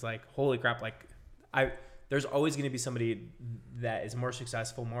that because it's like, holy crap, like there's always going to be somebody that is more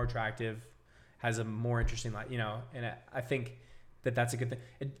successful, more attractive, has a more interesting life, and I think that that's a good thing.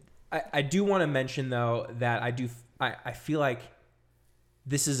 I do want to mention though that I feel like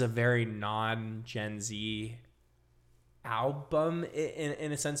this is a very non-Gen Z album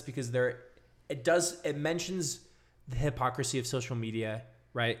in a sense because it mentions the hypocrisy of social media,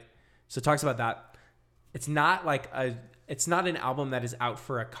 right? So it talks about that. It's not an album that is out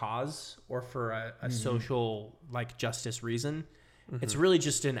for a cause or for a social like justice reason. It's really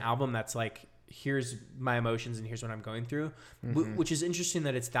just an album that's like, here's my emotions and here's what I'm going through, which is interesting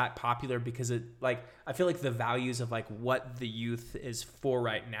that it's that popular because it like, I feel like the values of like what the youth is for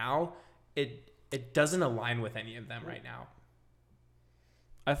right now, it doesn't align with any of them right now.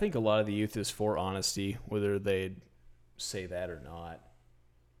 I think a lot of the youth is for honesty, whether they say that or not.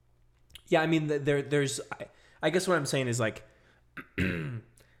 Yeah, I mean, there's. I guess what I'm saying is like,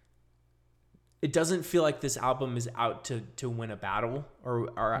 it doesn't feel like this album is out to win a battle or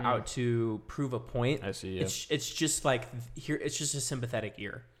out to prove a point. I see. Yeah. It's just like here. It's just a sympathetic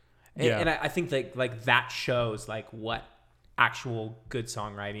ear, Yeah. and I think that like that shows like what actual good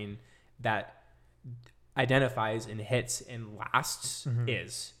songwriting that identifies and hits and lasts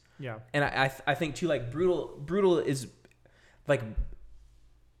is. Yeah. And I think too, like brutal is like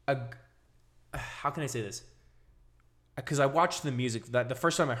how can I say this? Because I watched the music. That the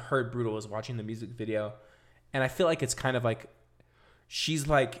first time I heard Brutal was watching the music video, and I feel like it's kind of like she's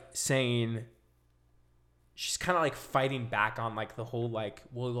like saying, she's kind of like fighting back on like the whole like,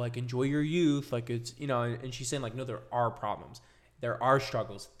 well, like enjoy your youth, like it's and she's saying like, no, there are problems, there are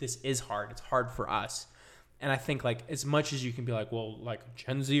struggles. This is hard. It's hard for us, and I think like as much as you can be like, well, like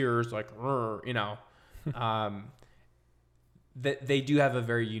Gen Zers, like that they do have a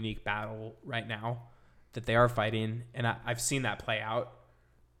very unique battle right now that they are fighting, and I've seen that play out.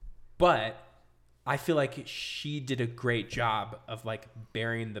 But I feel like she did a great job of like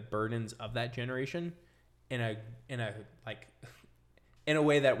bearing the burdens of that generation in a like in a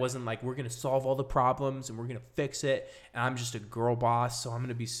way that wasn't like, we're gonna solve all the problems and we're gonna fix it, and I'm just a girl boss, so I'm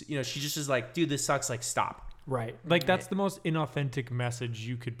gonna be she just is like, dude, this sucks, like stop. Right. Like that's the most inauthentic message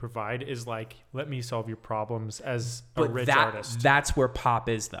you could provide is like, let me solve your problems as a rich artist. That's where pop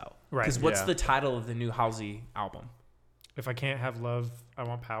is though. Right. Because what's the title of the new Halsey album? If I can't have love, I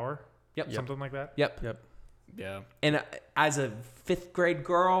want power. Yep. Something like that. Yep. Yeah. And as a fifth grade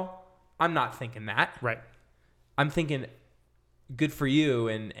girl, I'm not thinking that. Right. I'm thinking good for you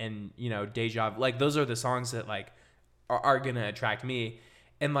and Deja. Like those are the songs that like are gonna attract me.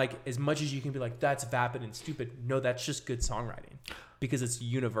 And like as much as you can be like, that's vapid and stupid, no, that's just good songwriting because it's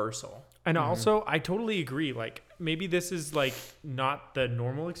universal. And also, I totally agree. Like maybe this is like not the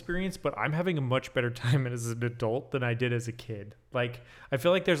normal experience, but I'm having a much better time as an adult than I did as a kid. Like I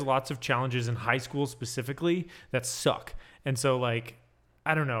feel like there's lots of challenges in high school specifically that suck. And so like,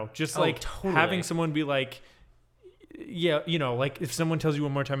 I don't know, just totally. having someone be like, yeah, like if someone tells you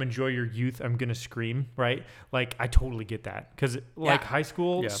one more time, enjoy your youth, I'm going to scream, right? Like I totally get that because like high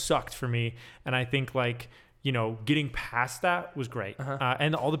school sucked for me. And I think like, getting past that was great.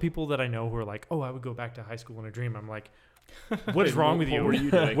 And all the people that I know who are like, oh, I would go back to high school in a dream. I'm like, what is wrong with you? What are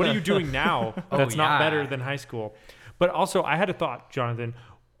you doing? What are you doing now that's not better than high school? But also I had a thought, Jonathan.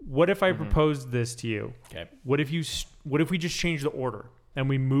 What if I proposed this to you? Okay. What if we just change the order and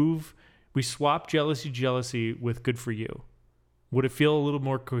we swap jealousy with good for you? Would it feel a little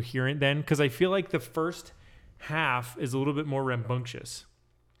more coherent then? Because I feel like the first half is a little bit more rambunctious,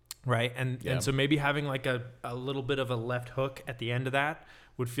 right? And so maybe having like a little bit of a left hook at the end of that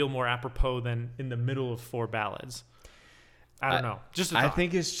would feel more apropos than in the middle of 4 ballads. I don't know. Just a thought. I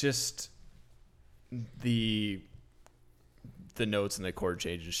think it's just the notes and the chord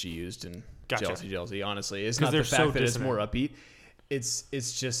changes she used in Jealousy. Honestly, it's not the fact that it's more upbeat. It's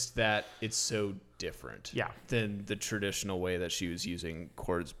just that it's so different than the traditional way that she was using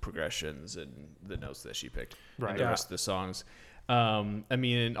chords progressions and the notes that she picked in the rest of the songs. I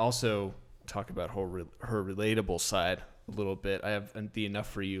mean, and also talk about her relatable side. a little bit. I have the Enough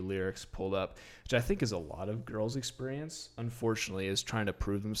For You lyrics pulled up, which I think is a lot of girls' experience, unfortunately, is trying to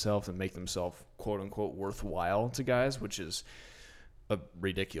prove themselves and make themselves quote unquote worthwhile to guys, which is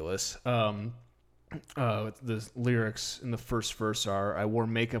ridiculous. The lyrics in the first verse are, I wore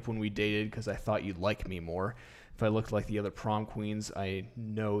makeup when we dated because I thought you'd like me more. If I looked like the other prom queens, I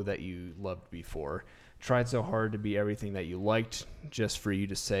know that you loved before. Tried so hard to be everything that you liked just for you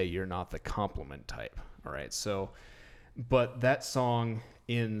to say you're not the compliment type. All right, so, but that song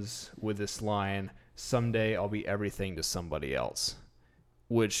ends with this line, someday I'll be everything to somebody else,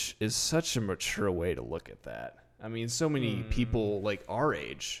 which is such a mature way to look at that. I mean, so many people like our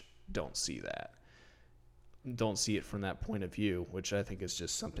age don't see that. Don't see it from that point of view, which I think is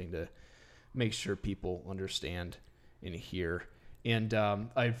just something to make sure people understand and hear. And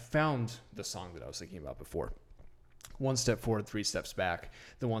I found the song that I was thinking about before. One Step Forward, Three Steps Back.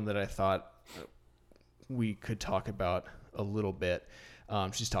 The one that I thought we could talk about a little bit.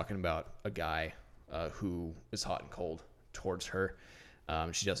 She's talking about a guy who is hot and cold towards her.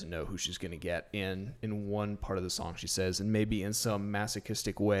 She doesn't know who she's going to get. And in one part of the song, she says, and maybe in some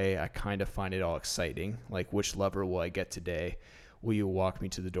masochistic way, I kind of find it all exciting. Like, which lover will I get today? Will you walk me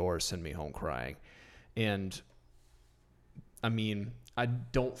to the door or send me home crying? And, I mean, I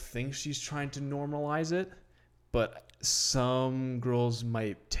don't think she's trying to normalize it, but some girls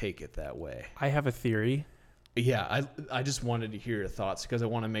might take it that way. I have a theory. Yeah, I just wanted to hear your thoughts because I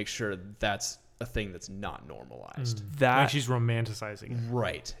want to make sure that's a thing that's not normalized. That Like she's romanticizing it.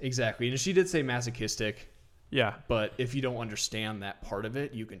 Right, exactly. And she did say masochistic, yeah, but if you don't understand that part of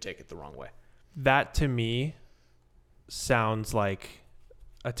it, you can take it the wrong way. that to me sounds like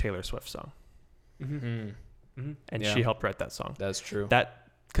a Taylor Swift song, Mm-hmm. and Yeah. she helped write that song. That's true. That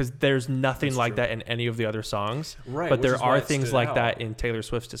because there's nothing That's like true. that in any of the other songs, Right, but which there is why are it things stood like out. that in Taylor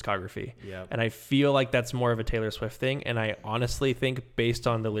Swift's discography. Yeah. And I feel like that's more of a Taylor Swift thing. And I honestly think, based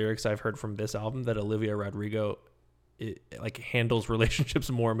on the lyrics I've heard from this album, that Olivia Rodrigo handles relationships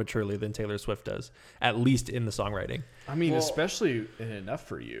more maturely than Taylor Swift does, at least in the songwriting. I mean, Well- especially in Enough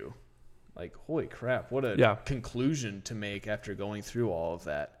For You. Like, holy crap, what a Yeah. conclusion to make after going through all of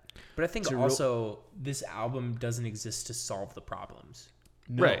that. But I think It's a real- also this album doesn't exist to solve the problems.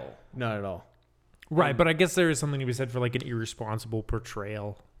 No, Right. not at all. Right, but I guess there is something to be said for like an irresponsible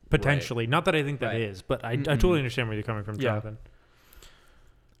portrayal, potentially. Not that I think that Right. is, but I totally understand where you're coming from, Yeah. Jonathan.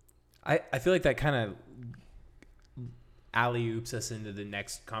 I feel like that kind of alley-oops us into the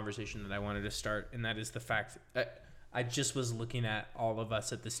next conversation that I wanted to start, and that is the fact that I just was looking at all of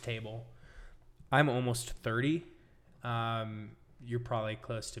us at this table. I'm almost 30. You're probably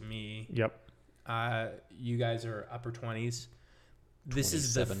close to me. Yep. You guys are upper 20s. This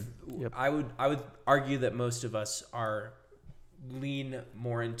is the 27. Yep. I would argue that most of us are lean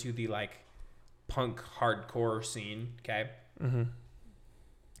more into the like punk hardcore scene, okay? Mm-hmm.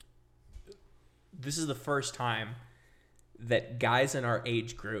 This is the first time that guys in our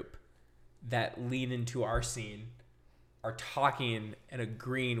age group that lean into our scene are talking and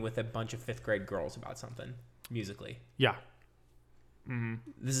agreeing with a bunch of 5th grade girls about something musically. Yeah.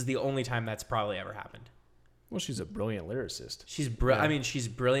 This is the only time that's probably ever happened. Well, she's a brilliant lyricist. She's Yeah. I mean, she's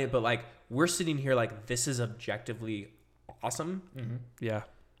brilliant, but like we're sitting here like this is objectively awesome. Yeah.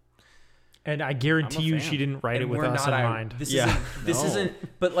 And I guarantee I'm a you fan. she didn't write And it with we're us in not mind. This Yeah. isn't this No.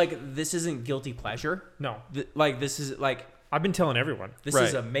 isn't but like this isn't guilty pleasure. No. Like this is like I've been telling everyone. this Right.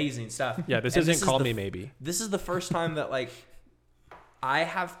 is amazing stuff. Yeah. This And isn't is Call the Me Maybe. This is the first time that like I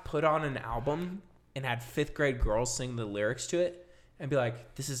have put on an album and had 5th grade girls sing the lyrics to it and be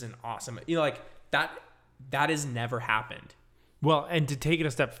like, this is an awesome, you know, like that has never happened. Well, and to take it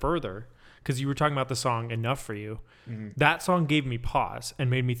a step further, because you were talking about the song Enough For You, that song gave me pause and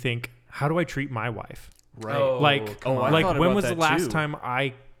made me think, how do I treat my wife? Right. Oh, Like, come I on. like thought when about was the that last too. time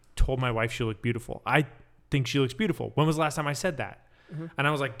I told my wife she looked beautiful? I think she looks beautiful. When was the last time I said that? And I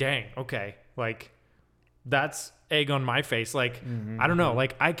was like, dang, okay. Like, that's egg on my face. Like, I don't know.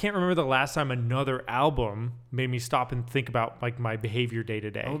 Like, I can't remember the last time another album made me stop and think about like my behavior day to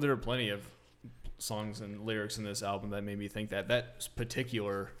day. Oh, there are plenty of songs and lyrics in this album that made me think that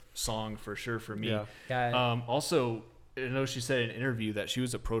particular song for sure for me. Yeah. Yeah. Also, I know she said in an interview that she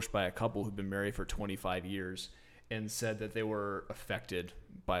was approached by a couple who'd been married for 25 years and said that they were affected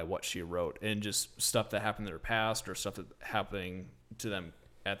by what she wrote and just stuff that happened in their past or stuff that happening to them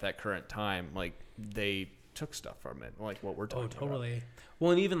at that current time. Like they took stuff from it, like what we're talking about. Totally.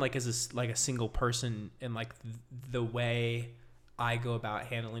 Well, and even like as a single person and like the way I go about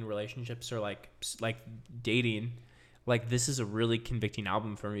handling relationships or like dating, like this is a really convicting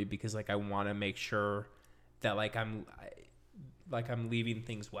album for me because like I want to make sure that like I'm leaving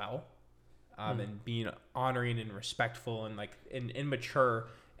things well. and being honoring and respectful and like and mature.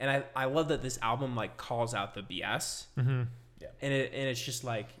 And I love that this album like calls out the BS. Mm-hmm. Yeah. And it's just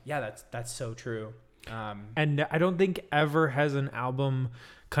like, yeah, that's so true. And I don't think ever has an album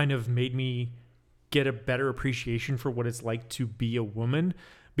kind of made me get a better appreciation for what it's like to be a woman,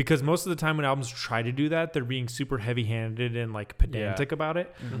 because most of the time when albums try to do that, they're being super heavy-handed and like pedantic about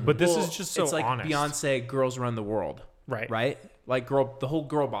it. But this is just so it's like honest. Beyonce, Girls Run the World, Right. right? Like the whole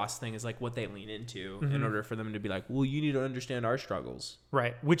girl boss thing is like what they lean into in order for them to be like, well, you need to understand our struggles.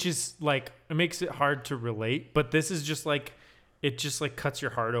 Right. Which is like, it makes it hard to relate, but this is just like, it just like cuts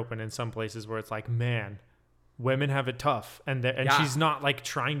your heart open in some places where it's like, man, women have it tough. And she's not like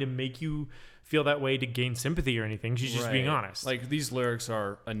trying to make you feel that way to gain sympathy or anything. She's just being honest. Like these lyrics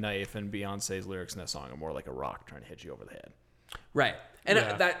are a knife, and Beyonce's lyrics in that song are more like a rock trying to hit you over the head. Right. And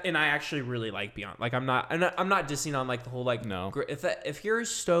Yeah. and I actually really like Beyonce. Like I'm not dissing on like the whole like No. If you're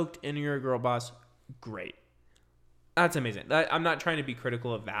stoked and you're a girl boss, great. That's amazing. I'm not trying to be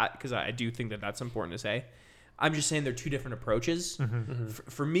critical of that because I do think that that's important to say. I'm just saying they're two different approaches.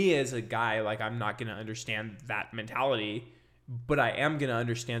 For me as a guy, like I'm not going to understand that mentality, but I am going to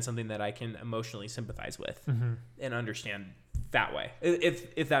understand something that I can emotionally sympathize with and understand that way.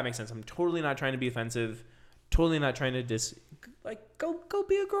 If that makes sense. I'm totally not trying to be offensive. Totally not trying to go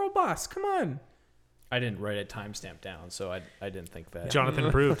be a girl boss. Come on. I didn't write a timestamp down, so I didn't think that. Jonathan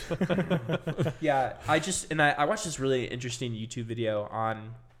approved. Yeah, I watched this really interesting YouTube video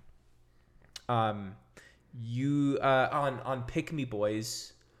on on Pick Me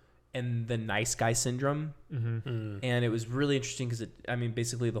Boys and the nice guy syndrome. And it was really interesting because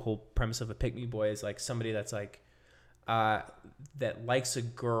basically the whole premise of a Pick Me Boy is like somebody that's like that likes a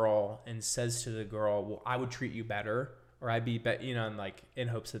girl and says to the girl, well, I would treat you better, or I'd be and like in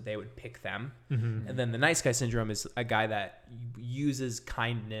hopes that they would pick them. And then the nice guy syndrome is a guy that uses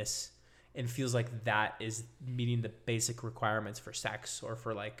kindness and feels like that is meeting the basic requirements for sex or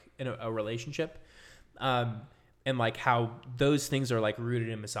for like in a relationship. And like how those things are like rooted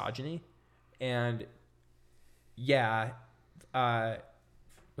in misogyny. And yeah,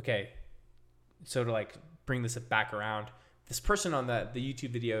 okay. So to like bring this back around, this person on the YouTube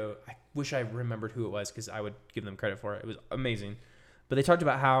video, I wish I remembered who it was because I would give them credit for it. It was amazing. But they talked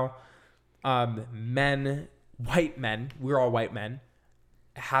about how white men, we're all white men,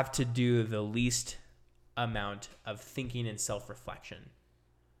 have to do the least amount of thinking and self-reflection,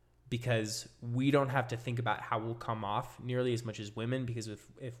 because we don't have to think about how we'll come off nearly as much as women, because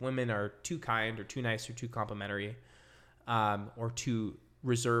if women are too kind or too nice or too complimentary or too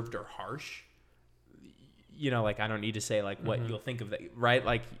reserved or harsh, like I don't need to say like what you'll think of that, right?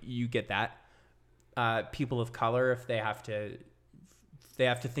 Like you get that. People of color, if they have to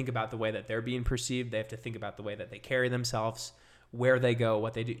think about the way that they're being perceived, they have to think about the way that they carry themselves, where they go,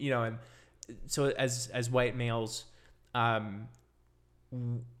 what they do, and so as white males,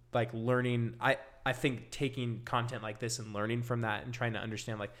 like learning, I think taking content like this and learning from that and trying to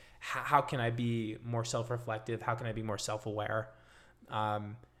understand like how can I be more self-reflective, how can I be more self-aware,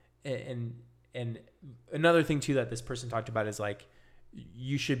 and another thing too that this person talked about is like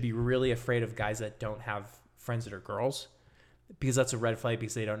you should be really afraid of guys that don't have friends that are girls, because that's a red flag,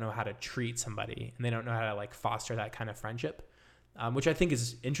 because they don't know how to treat somebody and they don't know how to like foster that kind of friendship, which I think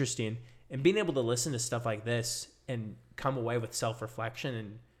is interesting. And being able to listen to stuff like this and come away with self-reflection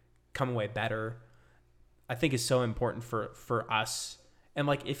and come away better, I think is so important for us. And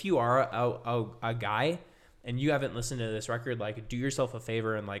like if you are a guy and you haven't listened to this record, like do yourself a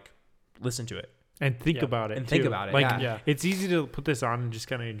favor and like listen to it And think about it. and too. think about it. Like, yeah. it's easy to put this on and just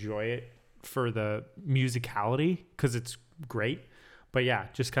kind of enjoy it for the musicality because it's great. But yeah,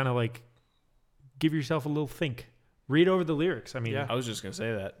 just kind of like give yourself a little think. Read over the lyrics. I mean, I was just gonna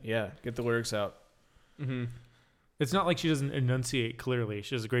say that. Yeah, get the lyrics out. it's not like she doesn't enunciate clearly.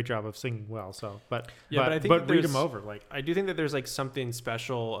 She does a great job of singing well. So, but I think that read there's- them over. Like, I do think that there's like something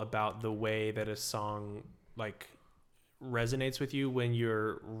special about the way that a song like resonates with you when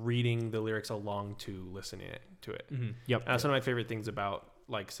you're reading the lyrics along to listening to it. yep. And that's one of my favorite things about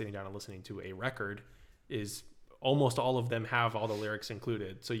like sitting down and listening to a record is almost all of them have all the lyrics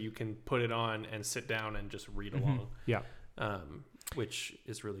included, so you can put it on and sit down and just read along. Yeah. Which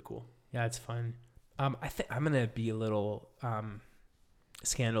is really cool. Yeah, it's fun. I think I'm gonna be a little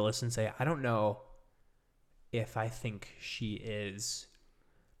scandalous and say I don't know if I think she is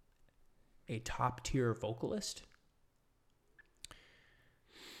a top tier vocalist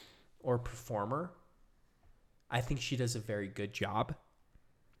or performer. I think she does a very good job,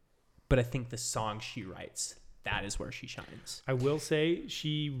 but I think the song she writes, that is where she shines. I will say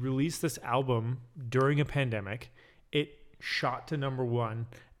she released this album during a pandemic. shot to number 1,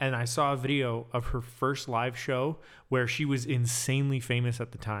 and I saw a video of her first live show where she was insanely famous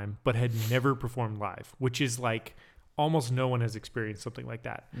at the time, but had never performed live, which is like almost no one has experienced something like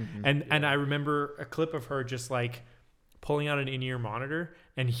that. And I remember a clip of her just like pulling out an in-ear monitor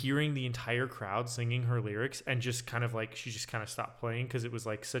and hearing the entire crowd singing her lyrics, and just kind of like, she just kind of stopped playing because it was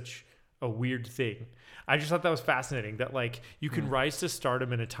like such a weird thing. I just thought that was fascinating, that like you can rise to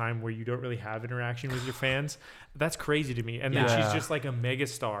stardom in a time where you don't really have interaction with your fans. That's crazy to me. And then she's just like a mega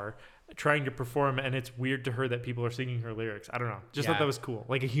star trying to perform, and it's weird to her that people are singing her lyrics. I don't know. Just thought that was cool.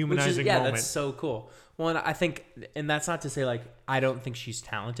 Like a humanizing moment. That's so cool. Well, and I think, and that's not to say like I don't think she's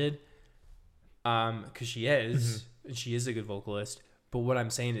talented, because she is, and she is a good vocalist. But what I'm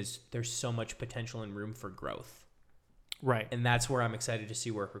saying is there's so much potential and room for growth. Right. And that's where I'm excited to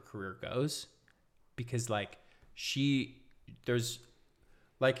see where her career goes, because like there's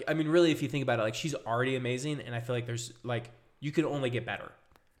like, I mean, really, if you think about it, like she's already amazing. And I feel like there's like, you could only get better.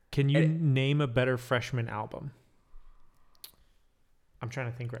 Can you name a better freshman album? I'm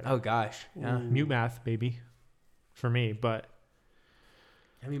trying to think right now. Oh gosh. Yeah. Mute Math, baby, for me. But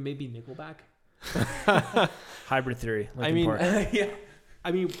I mean, maybe Nickelback. Hybrid Theory. I mean, Yeah.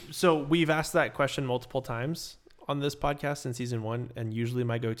 I mean, so we've asked that question multiple times on this podcast in season 1, and usually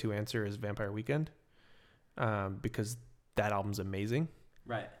my go-to answer is Vampire Weekend, because that album's amazing.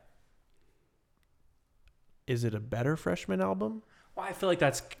 Right. Is it a better freshman album? Well, I feel like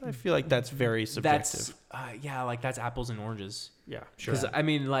that's very subjective. yeah, like that's apples and oranges. Yeah, sure. Because I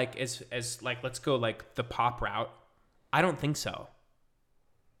mean, like as like, let's go like the pop route. I don't think so.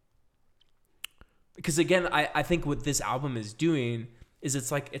 Because again, I think what this album is doing is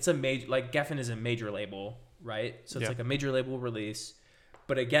it's a major, like Geffen is a major label, right? So it's like a major label release.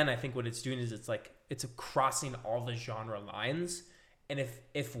 But again, I think what it's doing is it's crossing all the genre lines. And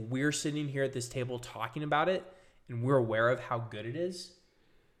if we're sitting here at this table talking about it and we're aware of how good it is,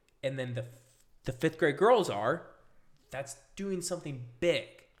 and then the fifth grade girls are, that's doing something big.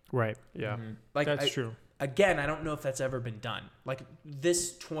 right. Yeah. Like That's true. Again, I don't know if that's ever been done. Like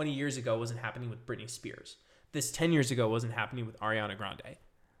this 20 years ago wasn't happening with Britney Spears. This 10 years ago wasn't happening with Ariana Grande.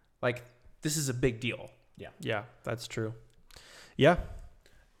 Like this is a big deal. Yeah, that's true. Yeah.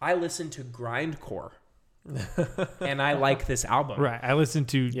 I listen to grindcore and I like this album. Right. I listen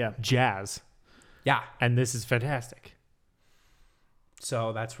to jazz, Yeah. and this is fantastic.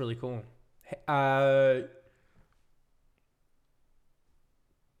 So that's really cool. I'm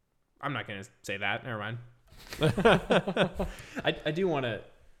not going to say that. Never mind. I do want to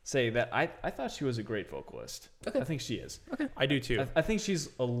say that I thought she was a great vocalist. Okay. I think she is. I do too. I think she's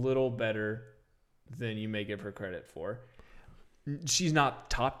a little better than you may give her credit for. She's not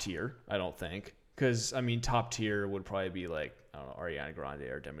top tier, I don't think. Because, I mean, top tier would probably be like, I don't know, Ariana Grande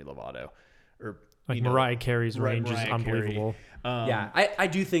or Demi Lovato. Or, Like Mariah Carey's range is Mariah unbelievable. Yeah. I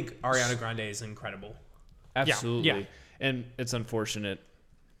do think Ariana Grande is incredible. Absolutely. Yeah. And it's unfortunate.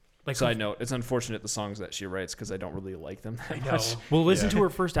 Like Side note, it's unfortunate the songs that she writes because I don't really like them that much. Well, listen to her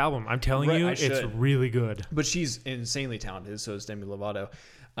first album. I'm telling Right, you, I it's should. really good. But she's insanely talented, so is Demi Lovato.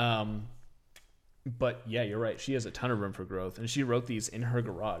 But yeah, you're right. She has a ton of room for growth. And she wrote these in her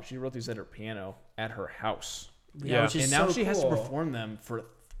garage. She wrote these at her piano at her house. Yeah. Which is And now so she has to cool. perform them for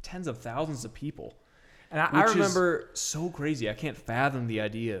tens of thousands of people. And I which remember is so crazy. I can't fathom the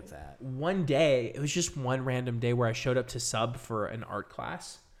idea of that. one day, it was just one random day where I showed up to sub for an art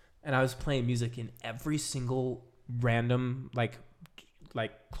class, and I was playing music in every single random like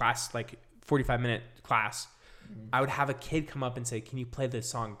class, like 45-minute class. I would have a kid come up and say, "Can you play this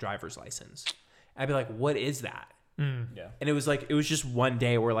song Driver's License?" I'd be like, "What is that?" Yeah. And it was just one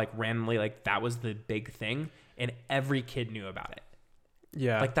day where like randomly like that was the big thing, and every kid knew about it.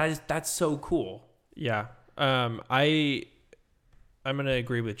 Yeah. Like that's so cool. Yeah. I'm going to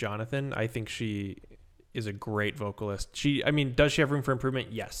agree with Jonathan. I think she is a great vocalist. Does she have room for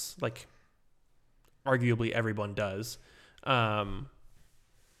improvement? Yes. Like arguably everyone does. But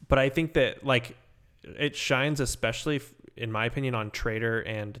I think that like it shines especially in my opinion on Traitor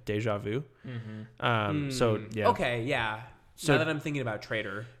and Deja Vu. So yeah. Okay, yeah. So- now that I'm thinking about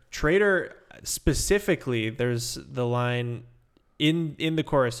Traitor. Traitor specifically, there's the line in the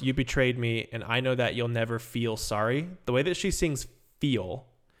chorus, "You betrayed me, and I know that you'll never feel sorry." The way that she sings "feel,"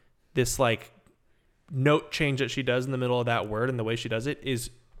 this like note change that she does in the middle of that word, and the way she does it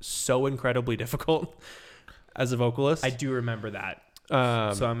is so incredibly difficult as a vocalist. I do remember that. So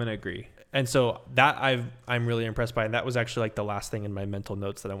I'm gonna agree. And so that I'm really impressed by, and that was actually like the last thing in my mental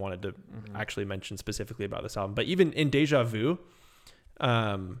notes that I wanted to actually mention specifically about this album. But even in Deja Vu,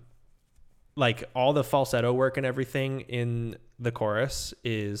 like all the falsetto work and everything in the chorus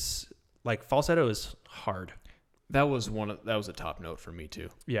is like falsetto is hard. That was a top note for me too.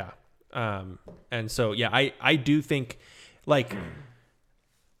 Yeah. And so, yeah, I do think, like,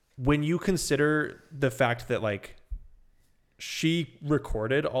 when you consider the fact that, like, she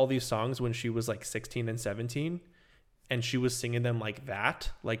recorded all these songs when she was, like, 16 and 17, and she was singing them like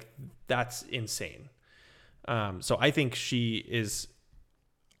that, like, that's insane. So I think she is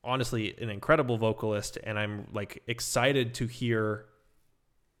honestly an incredible vocalist, and I'm, like, excited to hear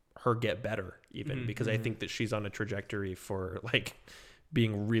her get better even, because I think that she's on a trajectory for, like,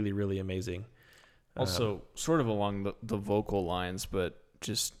 being really, really amazing. Also, sort of along the vocal lines, but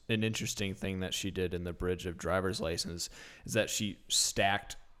just an interesting thing that she did in the bridge of Driver's License is that she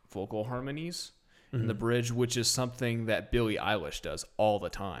stacked vocal harmonies in the bridge, which is something that Billie Eilish does all the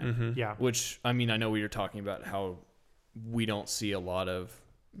time. Yeah. Which, I mean, I know we were talking about how we don't see a lot of,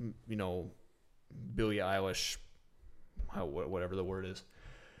 Billie Eilish, whatever the word is.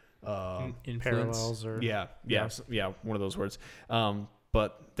 Influence. Parallels or Yeah, one of those words.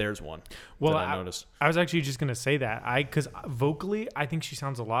 But there's one well, that I noticed. I was actually just gonna say that because vocally, I think she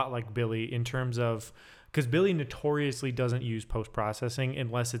sounds a lot like Billie in terms of because Billie notoriously doesn't use post processing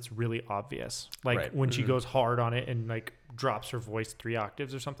unless it's really obvious, like Right. when she goes hard on it and like drops her voice 3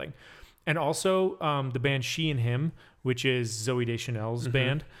 octaves or something. And also, the band She and Him, which is Zooey Deschanel's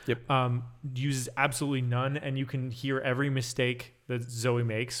band, uses absolutely none, and you can hear every mistake that Zooey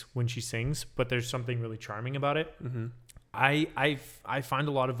makes when she sings. But there's something really charming about it. I find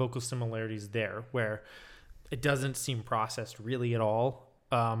a lot of vocal similarities there, where it doesn't seem processed really at all,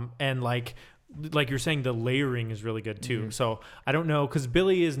 and like you're saying, the layering is really good too. So I don't know, because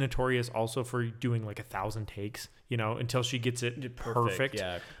Billie is notorious also for doing like 1,000 takes, until she gets it perfect.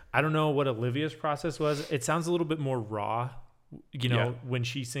 Yeah. I don't know what Olivia's process was. It sounds a little bit more raw, when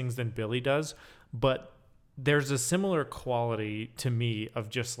she sings than Billie does. But there's a similar quality to me of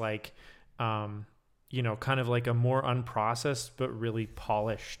just like, kind of like a more unprocessed but really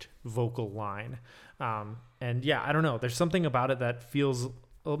polished vocal line. And yeah, I don't know. There's something about it that feels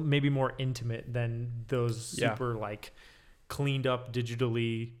maybe more intimate than those super like cleaned up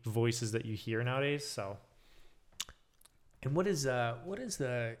digitally voices that you hear nowadays. So. And what is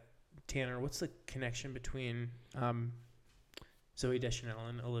the Tanner? What's the connection between Zooey Deschanel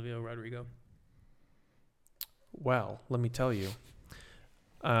and Olivia Rodrigo? Well, let me tell you.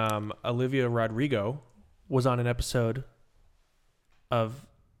 Olivia Rodrigo was on an episode of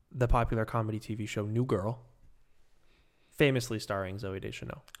the popular comedy TV show New Girl, famously starring Zooey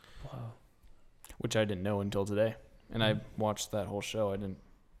Deschanel. Wow. Which I didn't know until today. And I watched that whole show. I didn't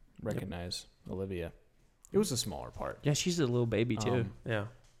recognize Olivia. It was a smaller part. Yeah, she's a little baby too. Yeah.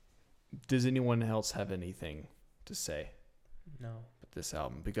 Does anyone else have anything to say No. about this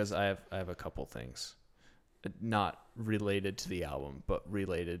album? Because I have a couple things. Not related to the album, but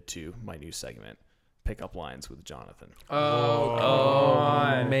related to my new segment, Pickup Lines with Jonathan.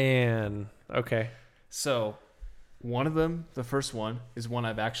 Oh man. Okay. So, one of them, the first one, is one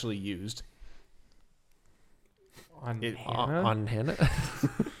I've actually used. On It- Hannah? On Hannah.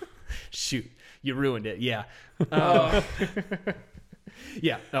 Shoot, you ruined it. Yeah.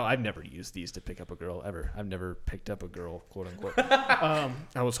 Yeah. No, I've never used these to pick up a girl ever. I've never picked up a girl, quote unquote. I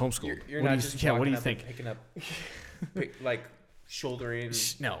was homeschooled. You're What not do just yeah. What do walking you up think? and picking up, like shouldering.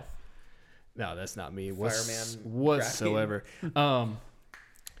 No, that's not me Fireman whatsoever.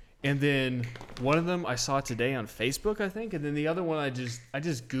 And then one of them I saw today on Facebook, I think, and then the other one I just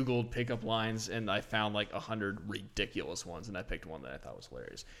Googled pickup lines and I found like 100 ridiculous ones, and I picked one that I thought was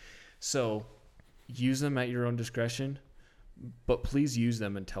hilarious. So use them at your own discretion, but please use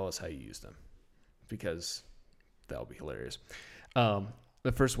them and tell us how you use them, because that'll be hilarious.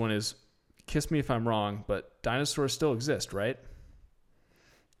 The first one is, kiss me if I'm wrong, but dinosaurs still exist, right?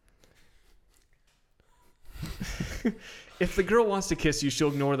 If the girl wants to kiss you, she'll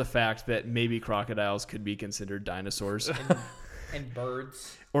ignore the fact that maybe crocodiles could be considered dinosaurs And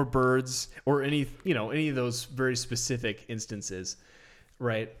birds. or birds or any of those very specific instances,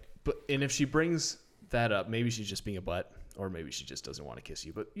 right? And if she brings that up, maybe she's just being a butt, or maybe she just doesn't want to kiss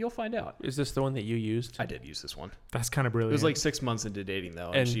you, but you'll find out. Is this the one that you used? I did use this one. That's kind of It brilliant. was like 6 months into dating though,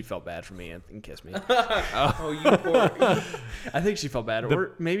 and And- she felt bad for me and kissed me. Oh, you poor. I think she felt bad,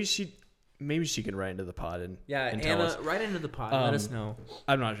 or maybe she can write into the pod and Yeah, and tell Anna, us. right into the pot. Let us know.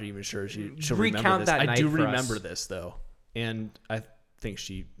 I'm not even sure she'll Recount remember this. that I night do for remember us. this though, and I think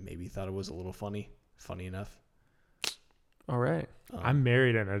she maybe thought it was a little funny enough. All right. I'm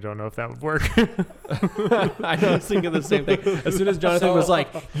married and I don't know if that would work. I was thinking the same thing. As soon as Jonathan was like,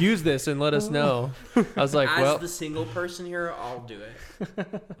 use this and let us know, I was like, As well, the single person here, I'll do it.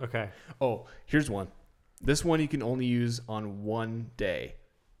 Okay. Oh, here's one. This one you can only use on one day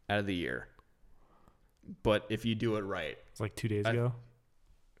out of the year. but if you do it right. It's like 2 days ago.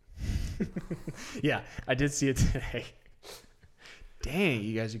 Yeah, I did see it today. Dang,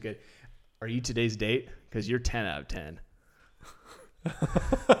 you guys are good. Are you today's date? Because you're 10 out of 10.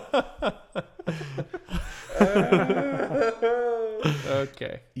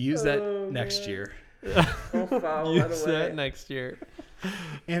 Okay. Use that next year. Use that next year.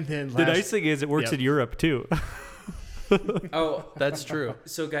 And then The nice thing is it works Yep. in Europe too. Oh, That's true.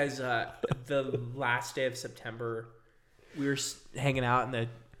 so guys, the last day of September, we were hanging out and the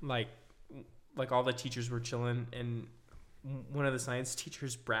like all the teachers were chilling, and one of the science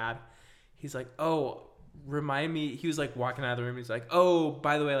teachers, Brad, he's like, "Oh, remind me." He was like walking out of the room. He's like, "Oh,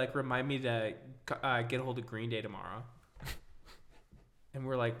 by the way, like remind me to get a hold of Green Day tomorrow." And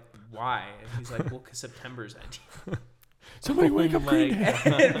we're like, "Why?" And he's like, "Well, because September's ending." Somebody wake up Green Day.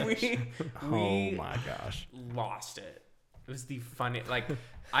 And Oh we my gosh. lost it. It was the funny, like,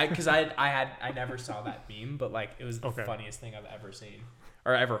 I never saw that meme, but like it was the Okay. funniest thing I've ever seen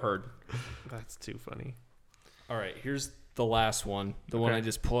or ever heard. That's too funny. All right, here's the last one. The one Okay. I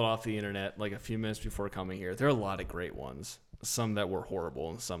just pulled off the internet like a few minutes before coming here. There are a lot of great ones. Some that were horrible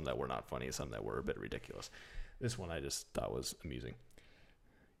and some that were not funny, some that were a bit ridiculous. This one I just thought was amusing.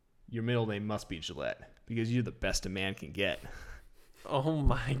 Your middle name must be Gillette because you're the best a man can get. Oh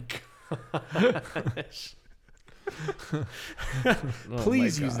my gosh.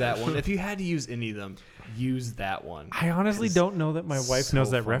 Please use that one. If you had to use any of them, use that one. I honestly It's don't know that my wife so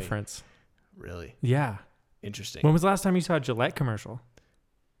knows that funny. reference. Really Yeah. interesting. When was the last time you saw a Gillette commercial?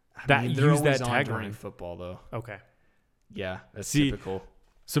 that they're use always that on during tagline. football, though. Okay. Yeah, that's See, typical.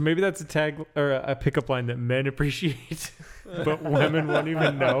 So maybe that's a tag or a pickup line that men appreciate, but women won't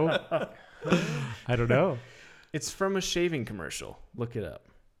even know. I don't know. It's from a shaving commercial. Look it up.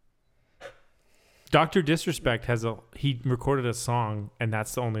 Dr. Disrespect he recorded a song and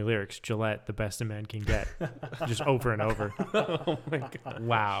that's the only lyrics. Gillette, the best a man can get. Just over and over. Oh my god.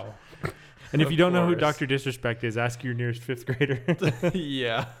 Wow. And if you don't know who course. Dr. Disrespect is, ask your nearest fifth grader.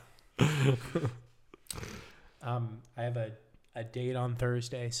 Yeah. I have a date on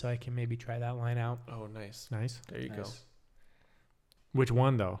Thursday, so I can maybe try that line out. Oh, nice. Nice. There you go. Nice. Which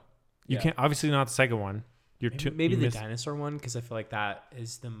one though? You Yeah. can't obviously not the second one. You're too Maybe you the missed- dinosaur one, because I feel like that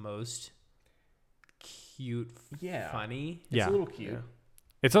is the most cute, Yeah. funny. It's Yeah. a little cute. Yeah.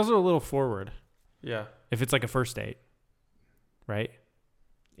 It's also a little forward Yeah. if it's like a first date, right?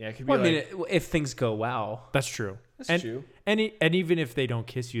 Yeah, it could be Well, I mean, like, if things go well. That's true. that's and- true. And even if they don't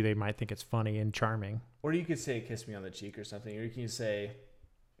kiss you, they might think it's funny and charming. Or you could say, kiss me on the cheek or something. Or you can say,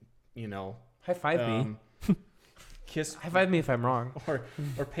 you know, High five me. kiss High five me if I'm wrong.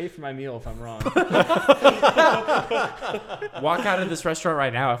 or pay for my meal if I'm wrong. Walk out of this restaurant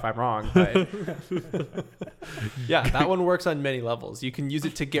right now if I'm wrong. But Yeah, that one works on many levels. You can use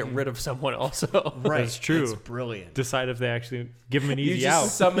it to get rid of someone also. Right. That's true. It's brilliant. Decide if they actually give them an you easy just out.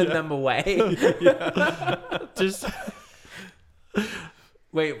 summon them away. Just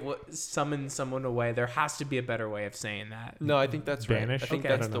Wait, what? Summon someone away? There has to be a better way of saying that. no, I think that's right. Banish? I think Okay.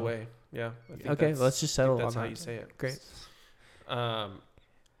 that's I don't the know. way. Yeah. I think Okay, that's- let's just I think settle that's on how that. you say it. Great.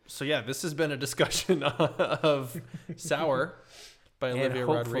 So yeah, this has been a discussion of Sour by And Olivia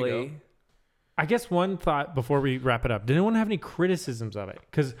hopefully, Rodrigo. I guess one thought before we wrap it up. Did anyone have any criticisms of it?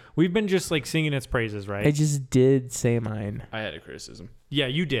 Because we've been just like singing its praises, right? I just did say mine. I had a criticism. Yeah,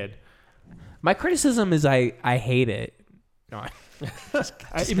 you did. My criticism is I hate it. No,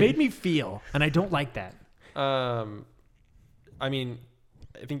 It made me feel, and I don't like that. I mean,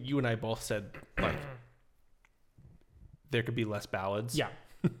 I think you and I both said like there could be less ballads. Yeah,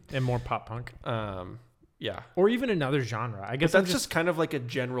 and more pop punk, Yeah. or even another genre. I guess But I'm that's just kind of like a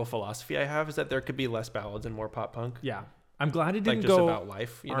general philosophy I have, is that there could be less ballads and more pop punk. yeah. I'm glad it Like didn't just go about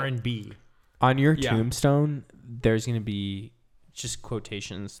life. You know? R&B. on your Yeah. tombstone, there's gonna be just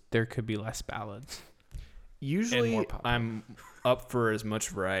quotations. There could be less ballads. Usually, more pop. I'm up for as much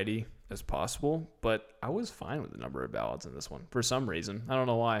variety as possible, but I was fine with the number of ballads in this one for some reason. I don't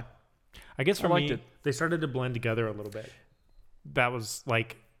know why. I guess for I liked me, it. they started to blend together a little bit. That was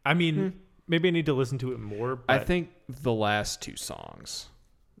like, I mean, maybe I need to listen to it more. But I think the last two songs,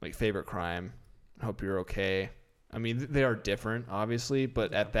 like Favorite Crime, Hope You're Okay. I mean, they are different, obviously,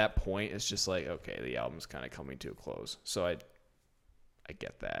 but at that point, it's just like, okay, the album's kind of coming to a close. So I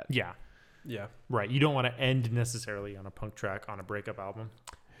get that. yeah, Yeah. right. You don't want to end necessarily on a punk track on a breakup album.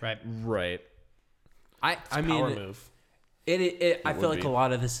 Right. Right. I Power mean, move. it I would feel like be. a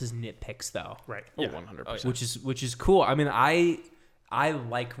lot of this is nitpicks though, Right. Oh, Yeah. 100%. which is cool. I mean, I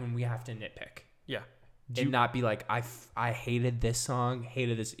like when we have to nitpick Yeah. and not be like I hated this song,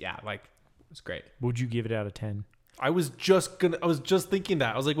 hated this. Yeah, like it's great. Would you give it out of 10? I was just thinking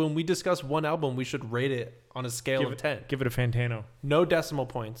that. I was like, when we discuss one album, we should rate it on a scale of 10. Give it a Fantano. No decimal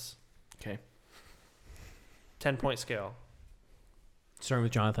points. Okay. 10-point scale. Starting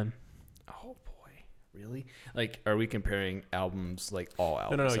with Jonathan. Oh boy, really? Like, are we comparing albums, like all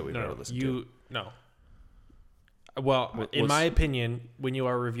albums that we've ever listened to? No. Well, in What's- my opinion, when you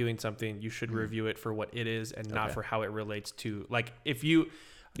are reviewing something, you should review it for what it is and not Okay. for how it relates to, like, if you,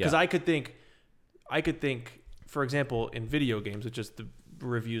 because Yeah. I could think, for example, in video games, which is the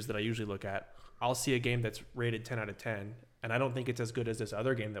reviews that I usually look at, I'll see a game that's rated 10 out of 10, and I don't think it's as good as this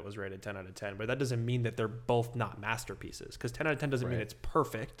other game that was rated 10 out of 10, but that doesn't mean that they're both not masterpieces, because 10 out of 10 doesn't mean Right. it's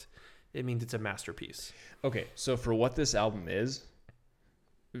perfect. It means it's a masterpiece. Okay, so for what this album is,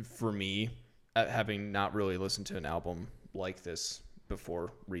 for me, having not really listened to an album like this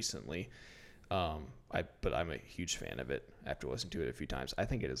before recently, but I'm a huge fan of it after listening to it a few times. I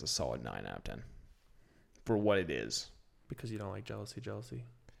think it is a solid 9 out of 10 for what it is. Because you don't like Jealousy.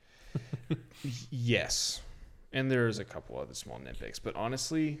 Yes, and there's a couple other small nitpicks, but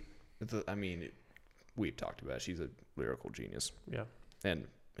honestly, we've talked about it. She's a lyrical genius. Yeah. And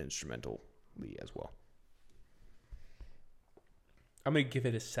instrumentally as well. I'm gonna give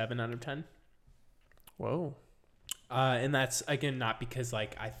it a 7 out of 10. Whoa. And that's again not because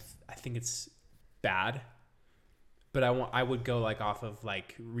like I think it's bad, but I would go like off of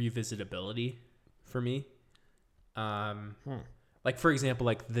like revisitability for me. Like for example,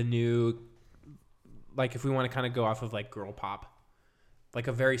 like the new, like if we want to kind of go off of like girl pop, like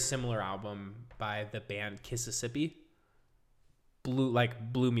a very similar album by the band Kississippi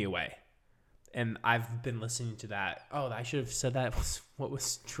blew me away. And I've been listening to that. Oh, I should have said that. What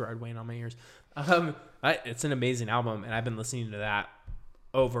was Gerard Wayne on my ears? It's an amazing album, and I've been listening to that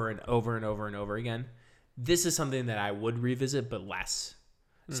over and over and over and over again. This is something that I would revisit, but less.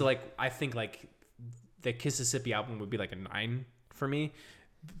 So, like, I think like the Kississippi album would be like a 9 for me.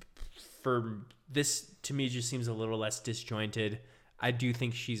 For this, to me, just seems a little less disjointed. I do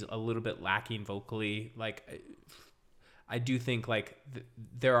think she's a little bit lacking vocally. Like, I do think like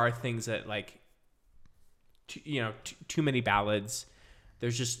there are things that like, too many ballads.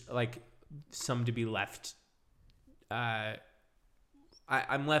 There's just like some to be left. I'm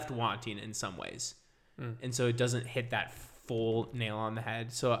left wanting in some ways, and so it doesn't hit that full nail on the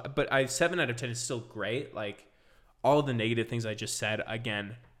head. So, but 7 out of 10 is still great. Like all the negative things I just said,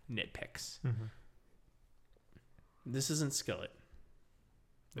 again, nitpicks. Mm-hmm. This isn't Skillet.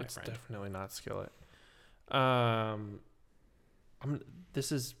 my It's friend. definitely not Skillet.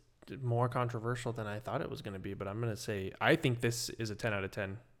 This is more controversial than I thought it was going to be, but I'm going to say I think this is a 10 out of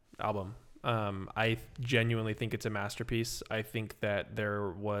 10 album. I genuinely think it's a masterpiece. I think that there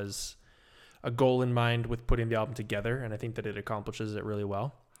was a goal in mind with putting the album together, and I think that it accomplishes it really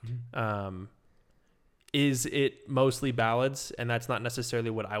well. Mm-hmm. Is it mostly ballads, and that's not necessarily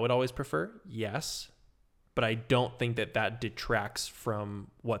what I would always prefer? Yes, but I don't think that detracts from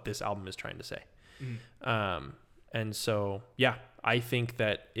what this album is trying to say. And so, yeah, I think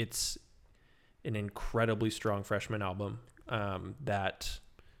that it's an incredibly strong freshman album that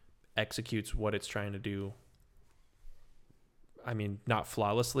executes what it's trying to do. I mean, not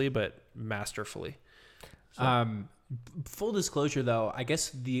flawlessly, but masterfully. So. Full disclosure, though, I guess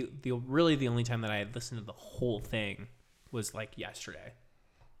the only time that I had listened to the whole thing was like yesterday,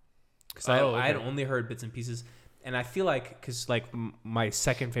 because I had only heard bits and pieces, and I feel like because like my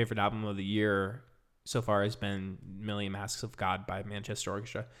second favorite album of the year so far has been Million Masks of God by Manchester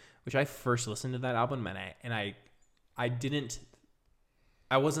Orchestra, which I first listened to that album and I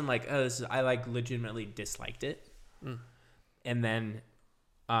wasn't like, oh, I like legitimately disliked it, and then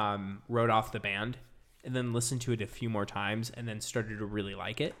wrote off the band. And then listened to it a few more times and then started to really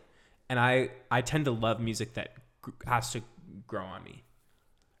like it. And I tend to love music that has to grow on me.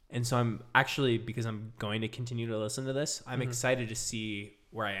 And so I'm actually, because I'm going to continue to listen to this, I'm excited to see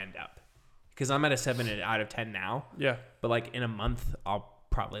where I end up. Because I'm at a 7 out of 10 now. Yeah. But like in a month, I'll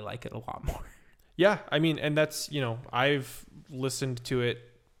probably like it a lot more. Yeah. I mean, and that's, I've listened to it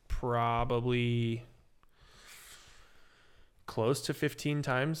probably close to 15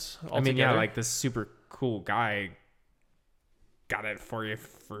 times altogether. I mean, yeah, like this super cool guy got it for you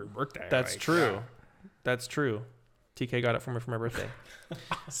for your birthday. That's like, true. yeah. That's true. TK got it for me for my birthday.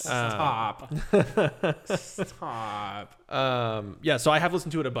 Stop. Stop. Yeah, so I have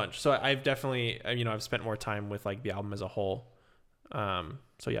listened to it a bunch. So I've definitely, I've spent more time with like the album as a whole.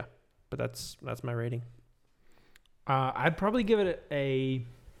 So yeah, but that's my rating. I'd probably give it a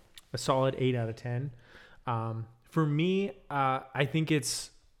solid 8 out of 10. For me, I think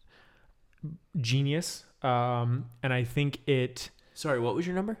it's genius. And I think it... Sorry, what was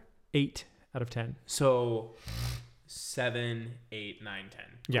your number? 8 out of 10. So 7, 8, 9, 10.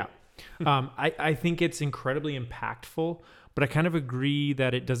 Yeah. I think it's incredibly impactful, but I kind of agree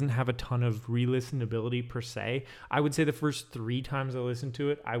that it doesn't have a ton of re-listenability per se. I would say the first 3 times I listened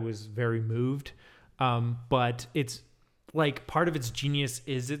to it, I was very moved. But it's like part of its genius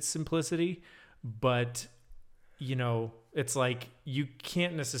is its simplicity, but you know, it's like you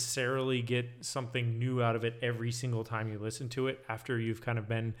can't necessarily get something new out of it every single time you listen to it after you've kind of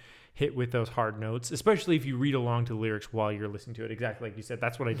been hit with those hard notes, especially if you read along to the lyrics while you're listening to it. Exactly like you said.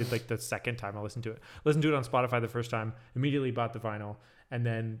 That's what I did like the second time I listened to it. Listened to it on Spotify the first time, immediately bought the vinyl, and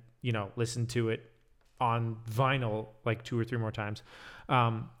then, you know, listened to it on vinyl like 2 or 3 more times.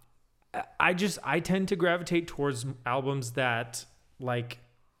 I tend to gravitate towards albums that like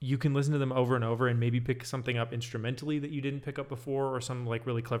you can listen to them over and over and maybe pick something up instrumentally that you didn't pick up before, or some like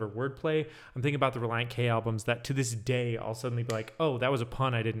really clever wordplay. I'm thinking about the Relient K albums that to this day I'll suddenly be like, oh, that was a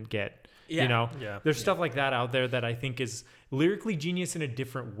pun I didn't get. Yeah. You know, Yeah. there's stuff like that out there that I think is lyrically genius in a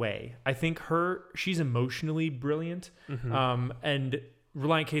different way. I think she's emotionally brilliant. And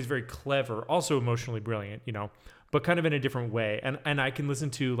Relient K is very clever, also emotionally brilliant, you know, but kind of in a different way. And I can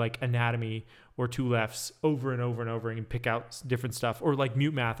listen to like Anatomy or Two Lefts over and over and over and pick out different stuff. Or like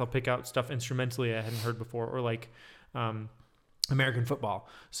Mute Math, I'll pick out stuff instrumentally I hadn't heard before. Or like American Football.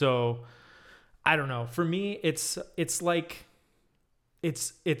 So I don't know. For me, it's like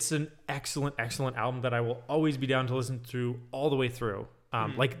it's an excellent album that I will always be down to listen to all the way through.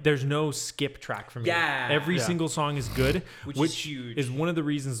 Like there's no skip track for me. Yeah. Every Yeah. single song is good, Which which is huge. is one of the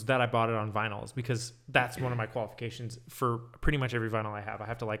reasons that I bought it on vinyl, is because that's one of my qualifications for pretty much every vinyl I have. I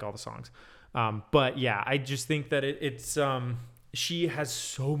have to like all the songs. But yeah, I just think that it's she has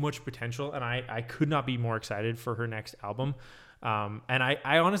so much potential, and I could not be more excited for her next album. And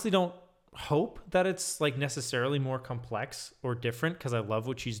I honestly don't hope that it's like necessarily more complex or different, because I love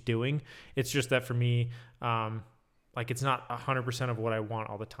what she's doing. It's just that for me, like it's not 100% of what I want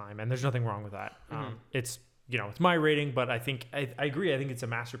all the time, and there's nothing wrong with that. It's, you know, it's my rating, but I think I agree. I think it's a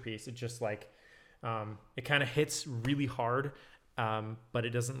masterpiece. It just like it kind of hits really hard, but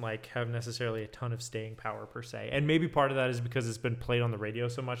it doesn't like have necessarily a ton of staying power per se. And maybe part of that is because it's been played on the radio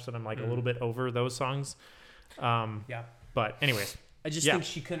so much that I'm like a little bit over those songs. Yeah. But anyways, I just think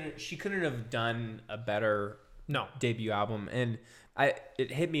she couldn't have done a better no. debut album. And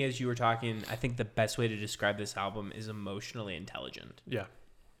it hit me as you were talking. I think the best way to describe this album is emotionally intelligent. Yeah.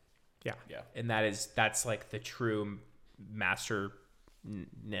 Yeah. Yeah. And that's like the true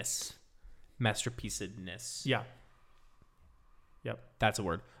masterpiece-edness. Yeah. Yep. That's a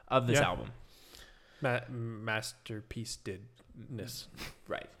word of this Yeah. album. Masterpiece didness.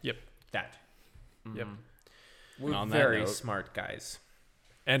 Right. Yep. That. Yep. We're On that very note- smart guys.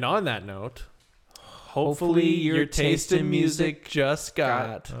 And on that note, hopefully your taste in music just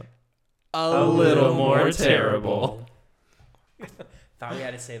got a little more terrible. Thought we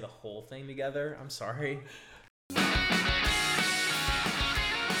had to say the whole thing together. I'm sorry.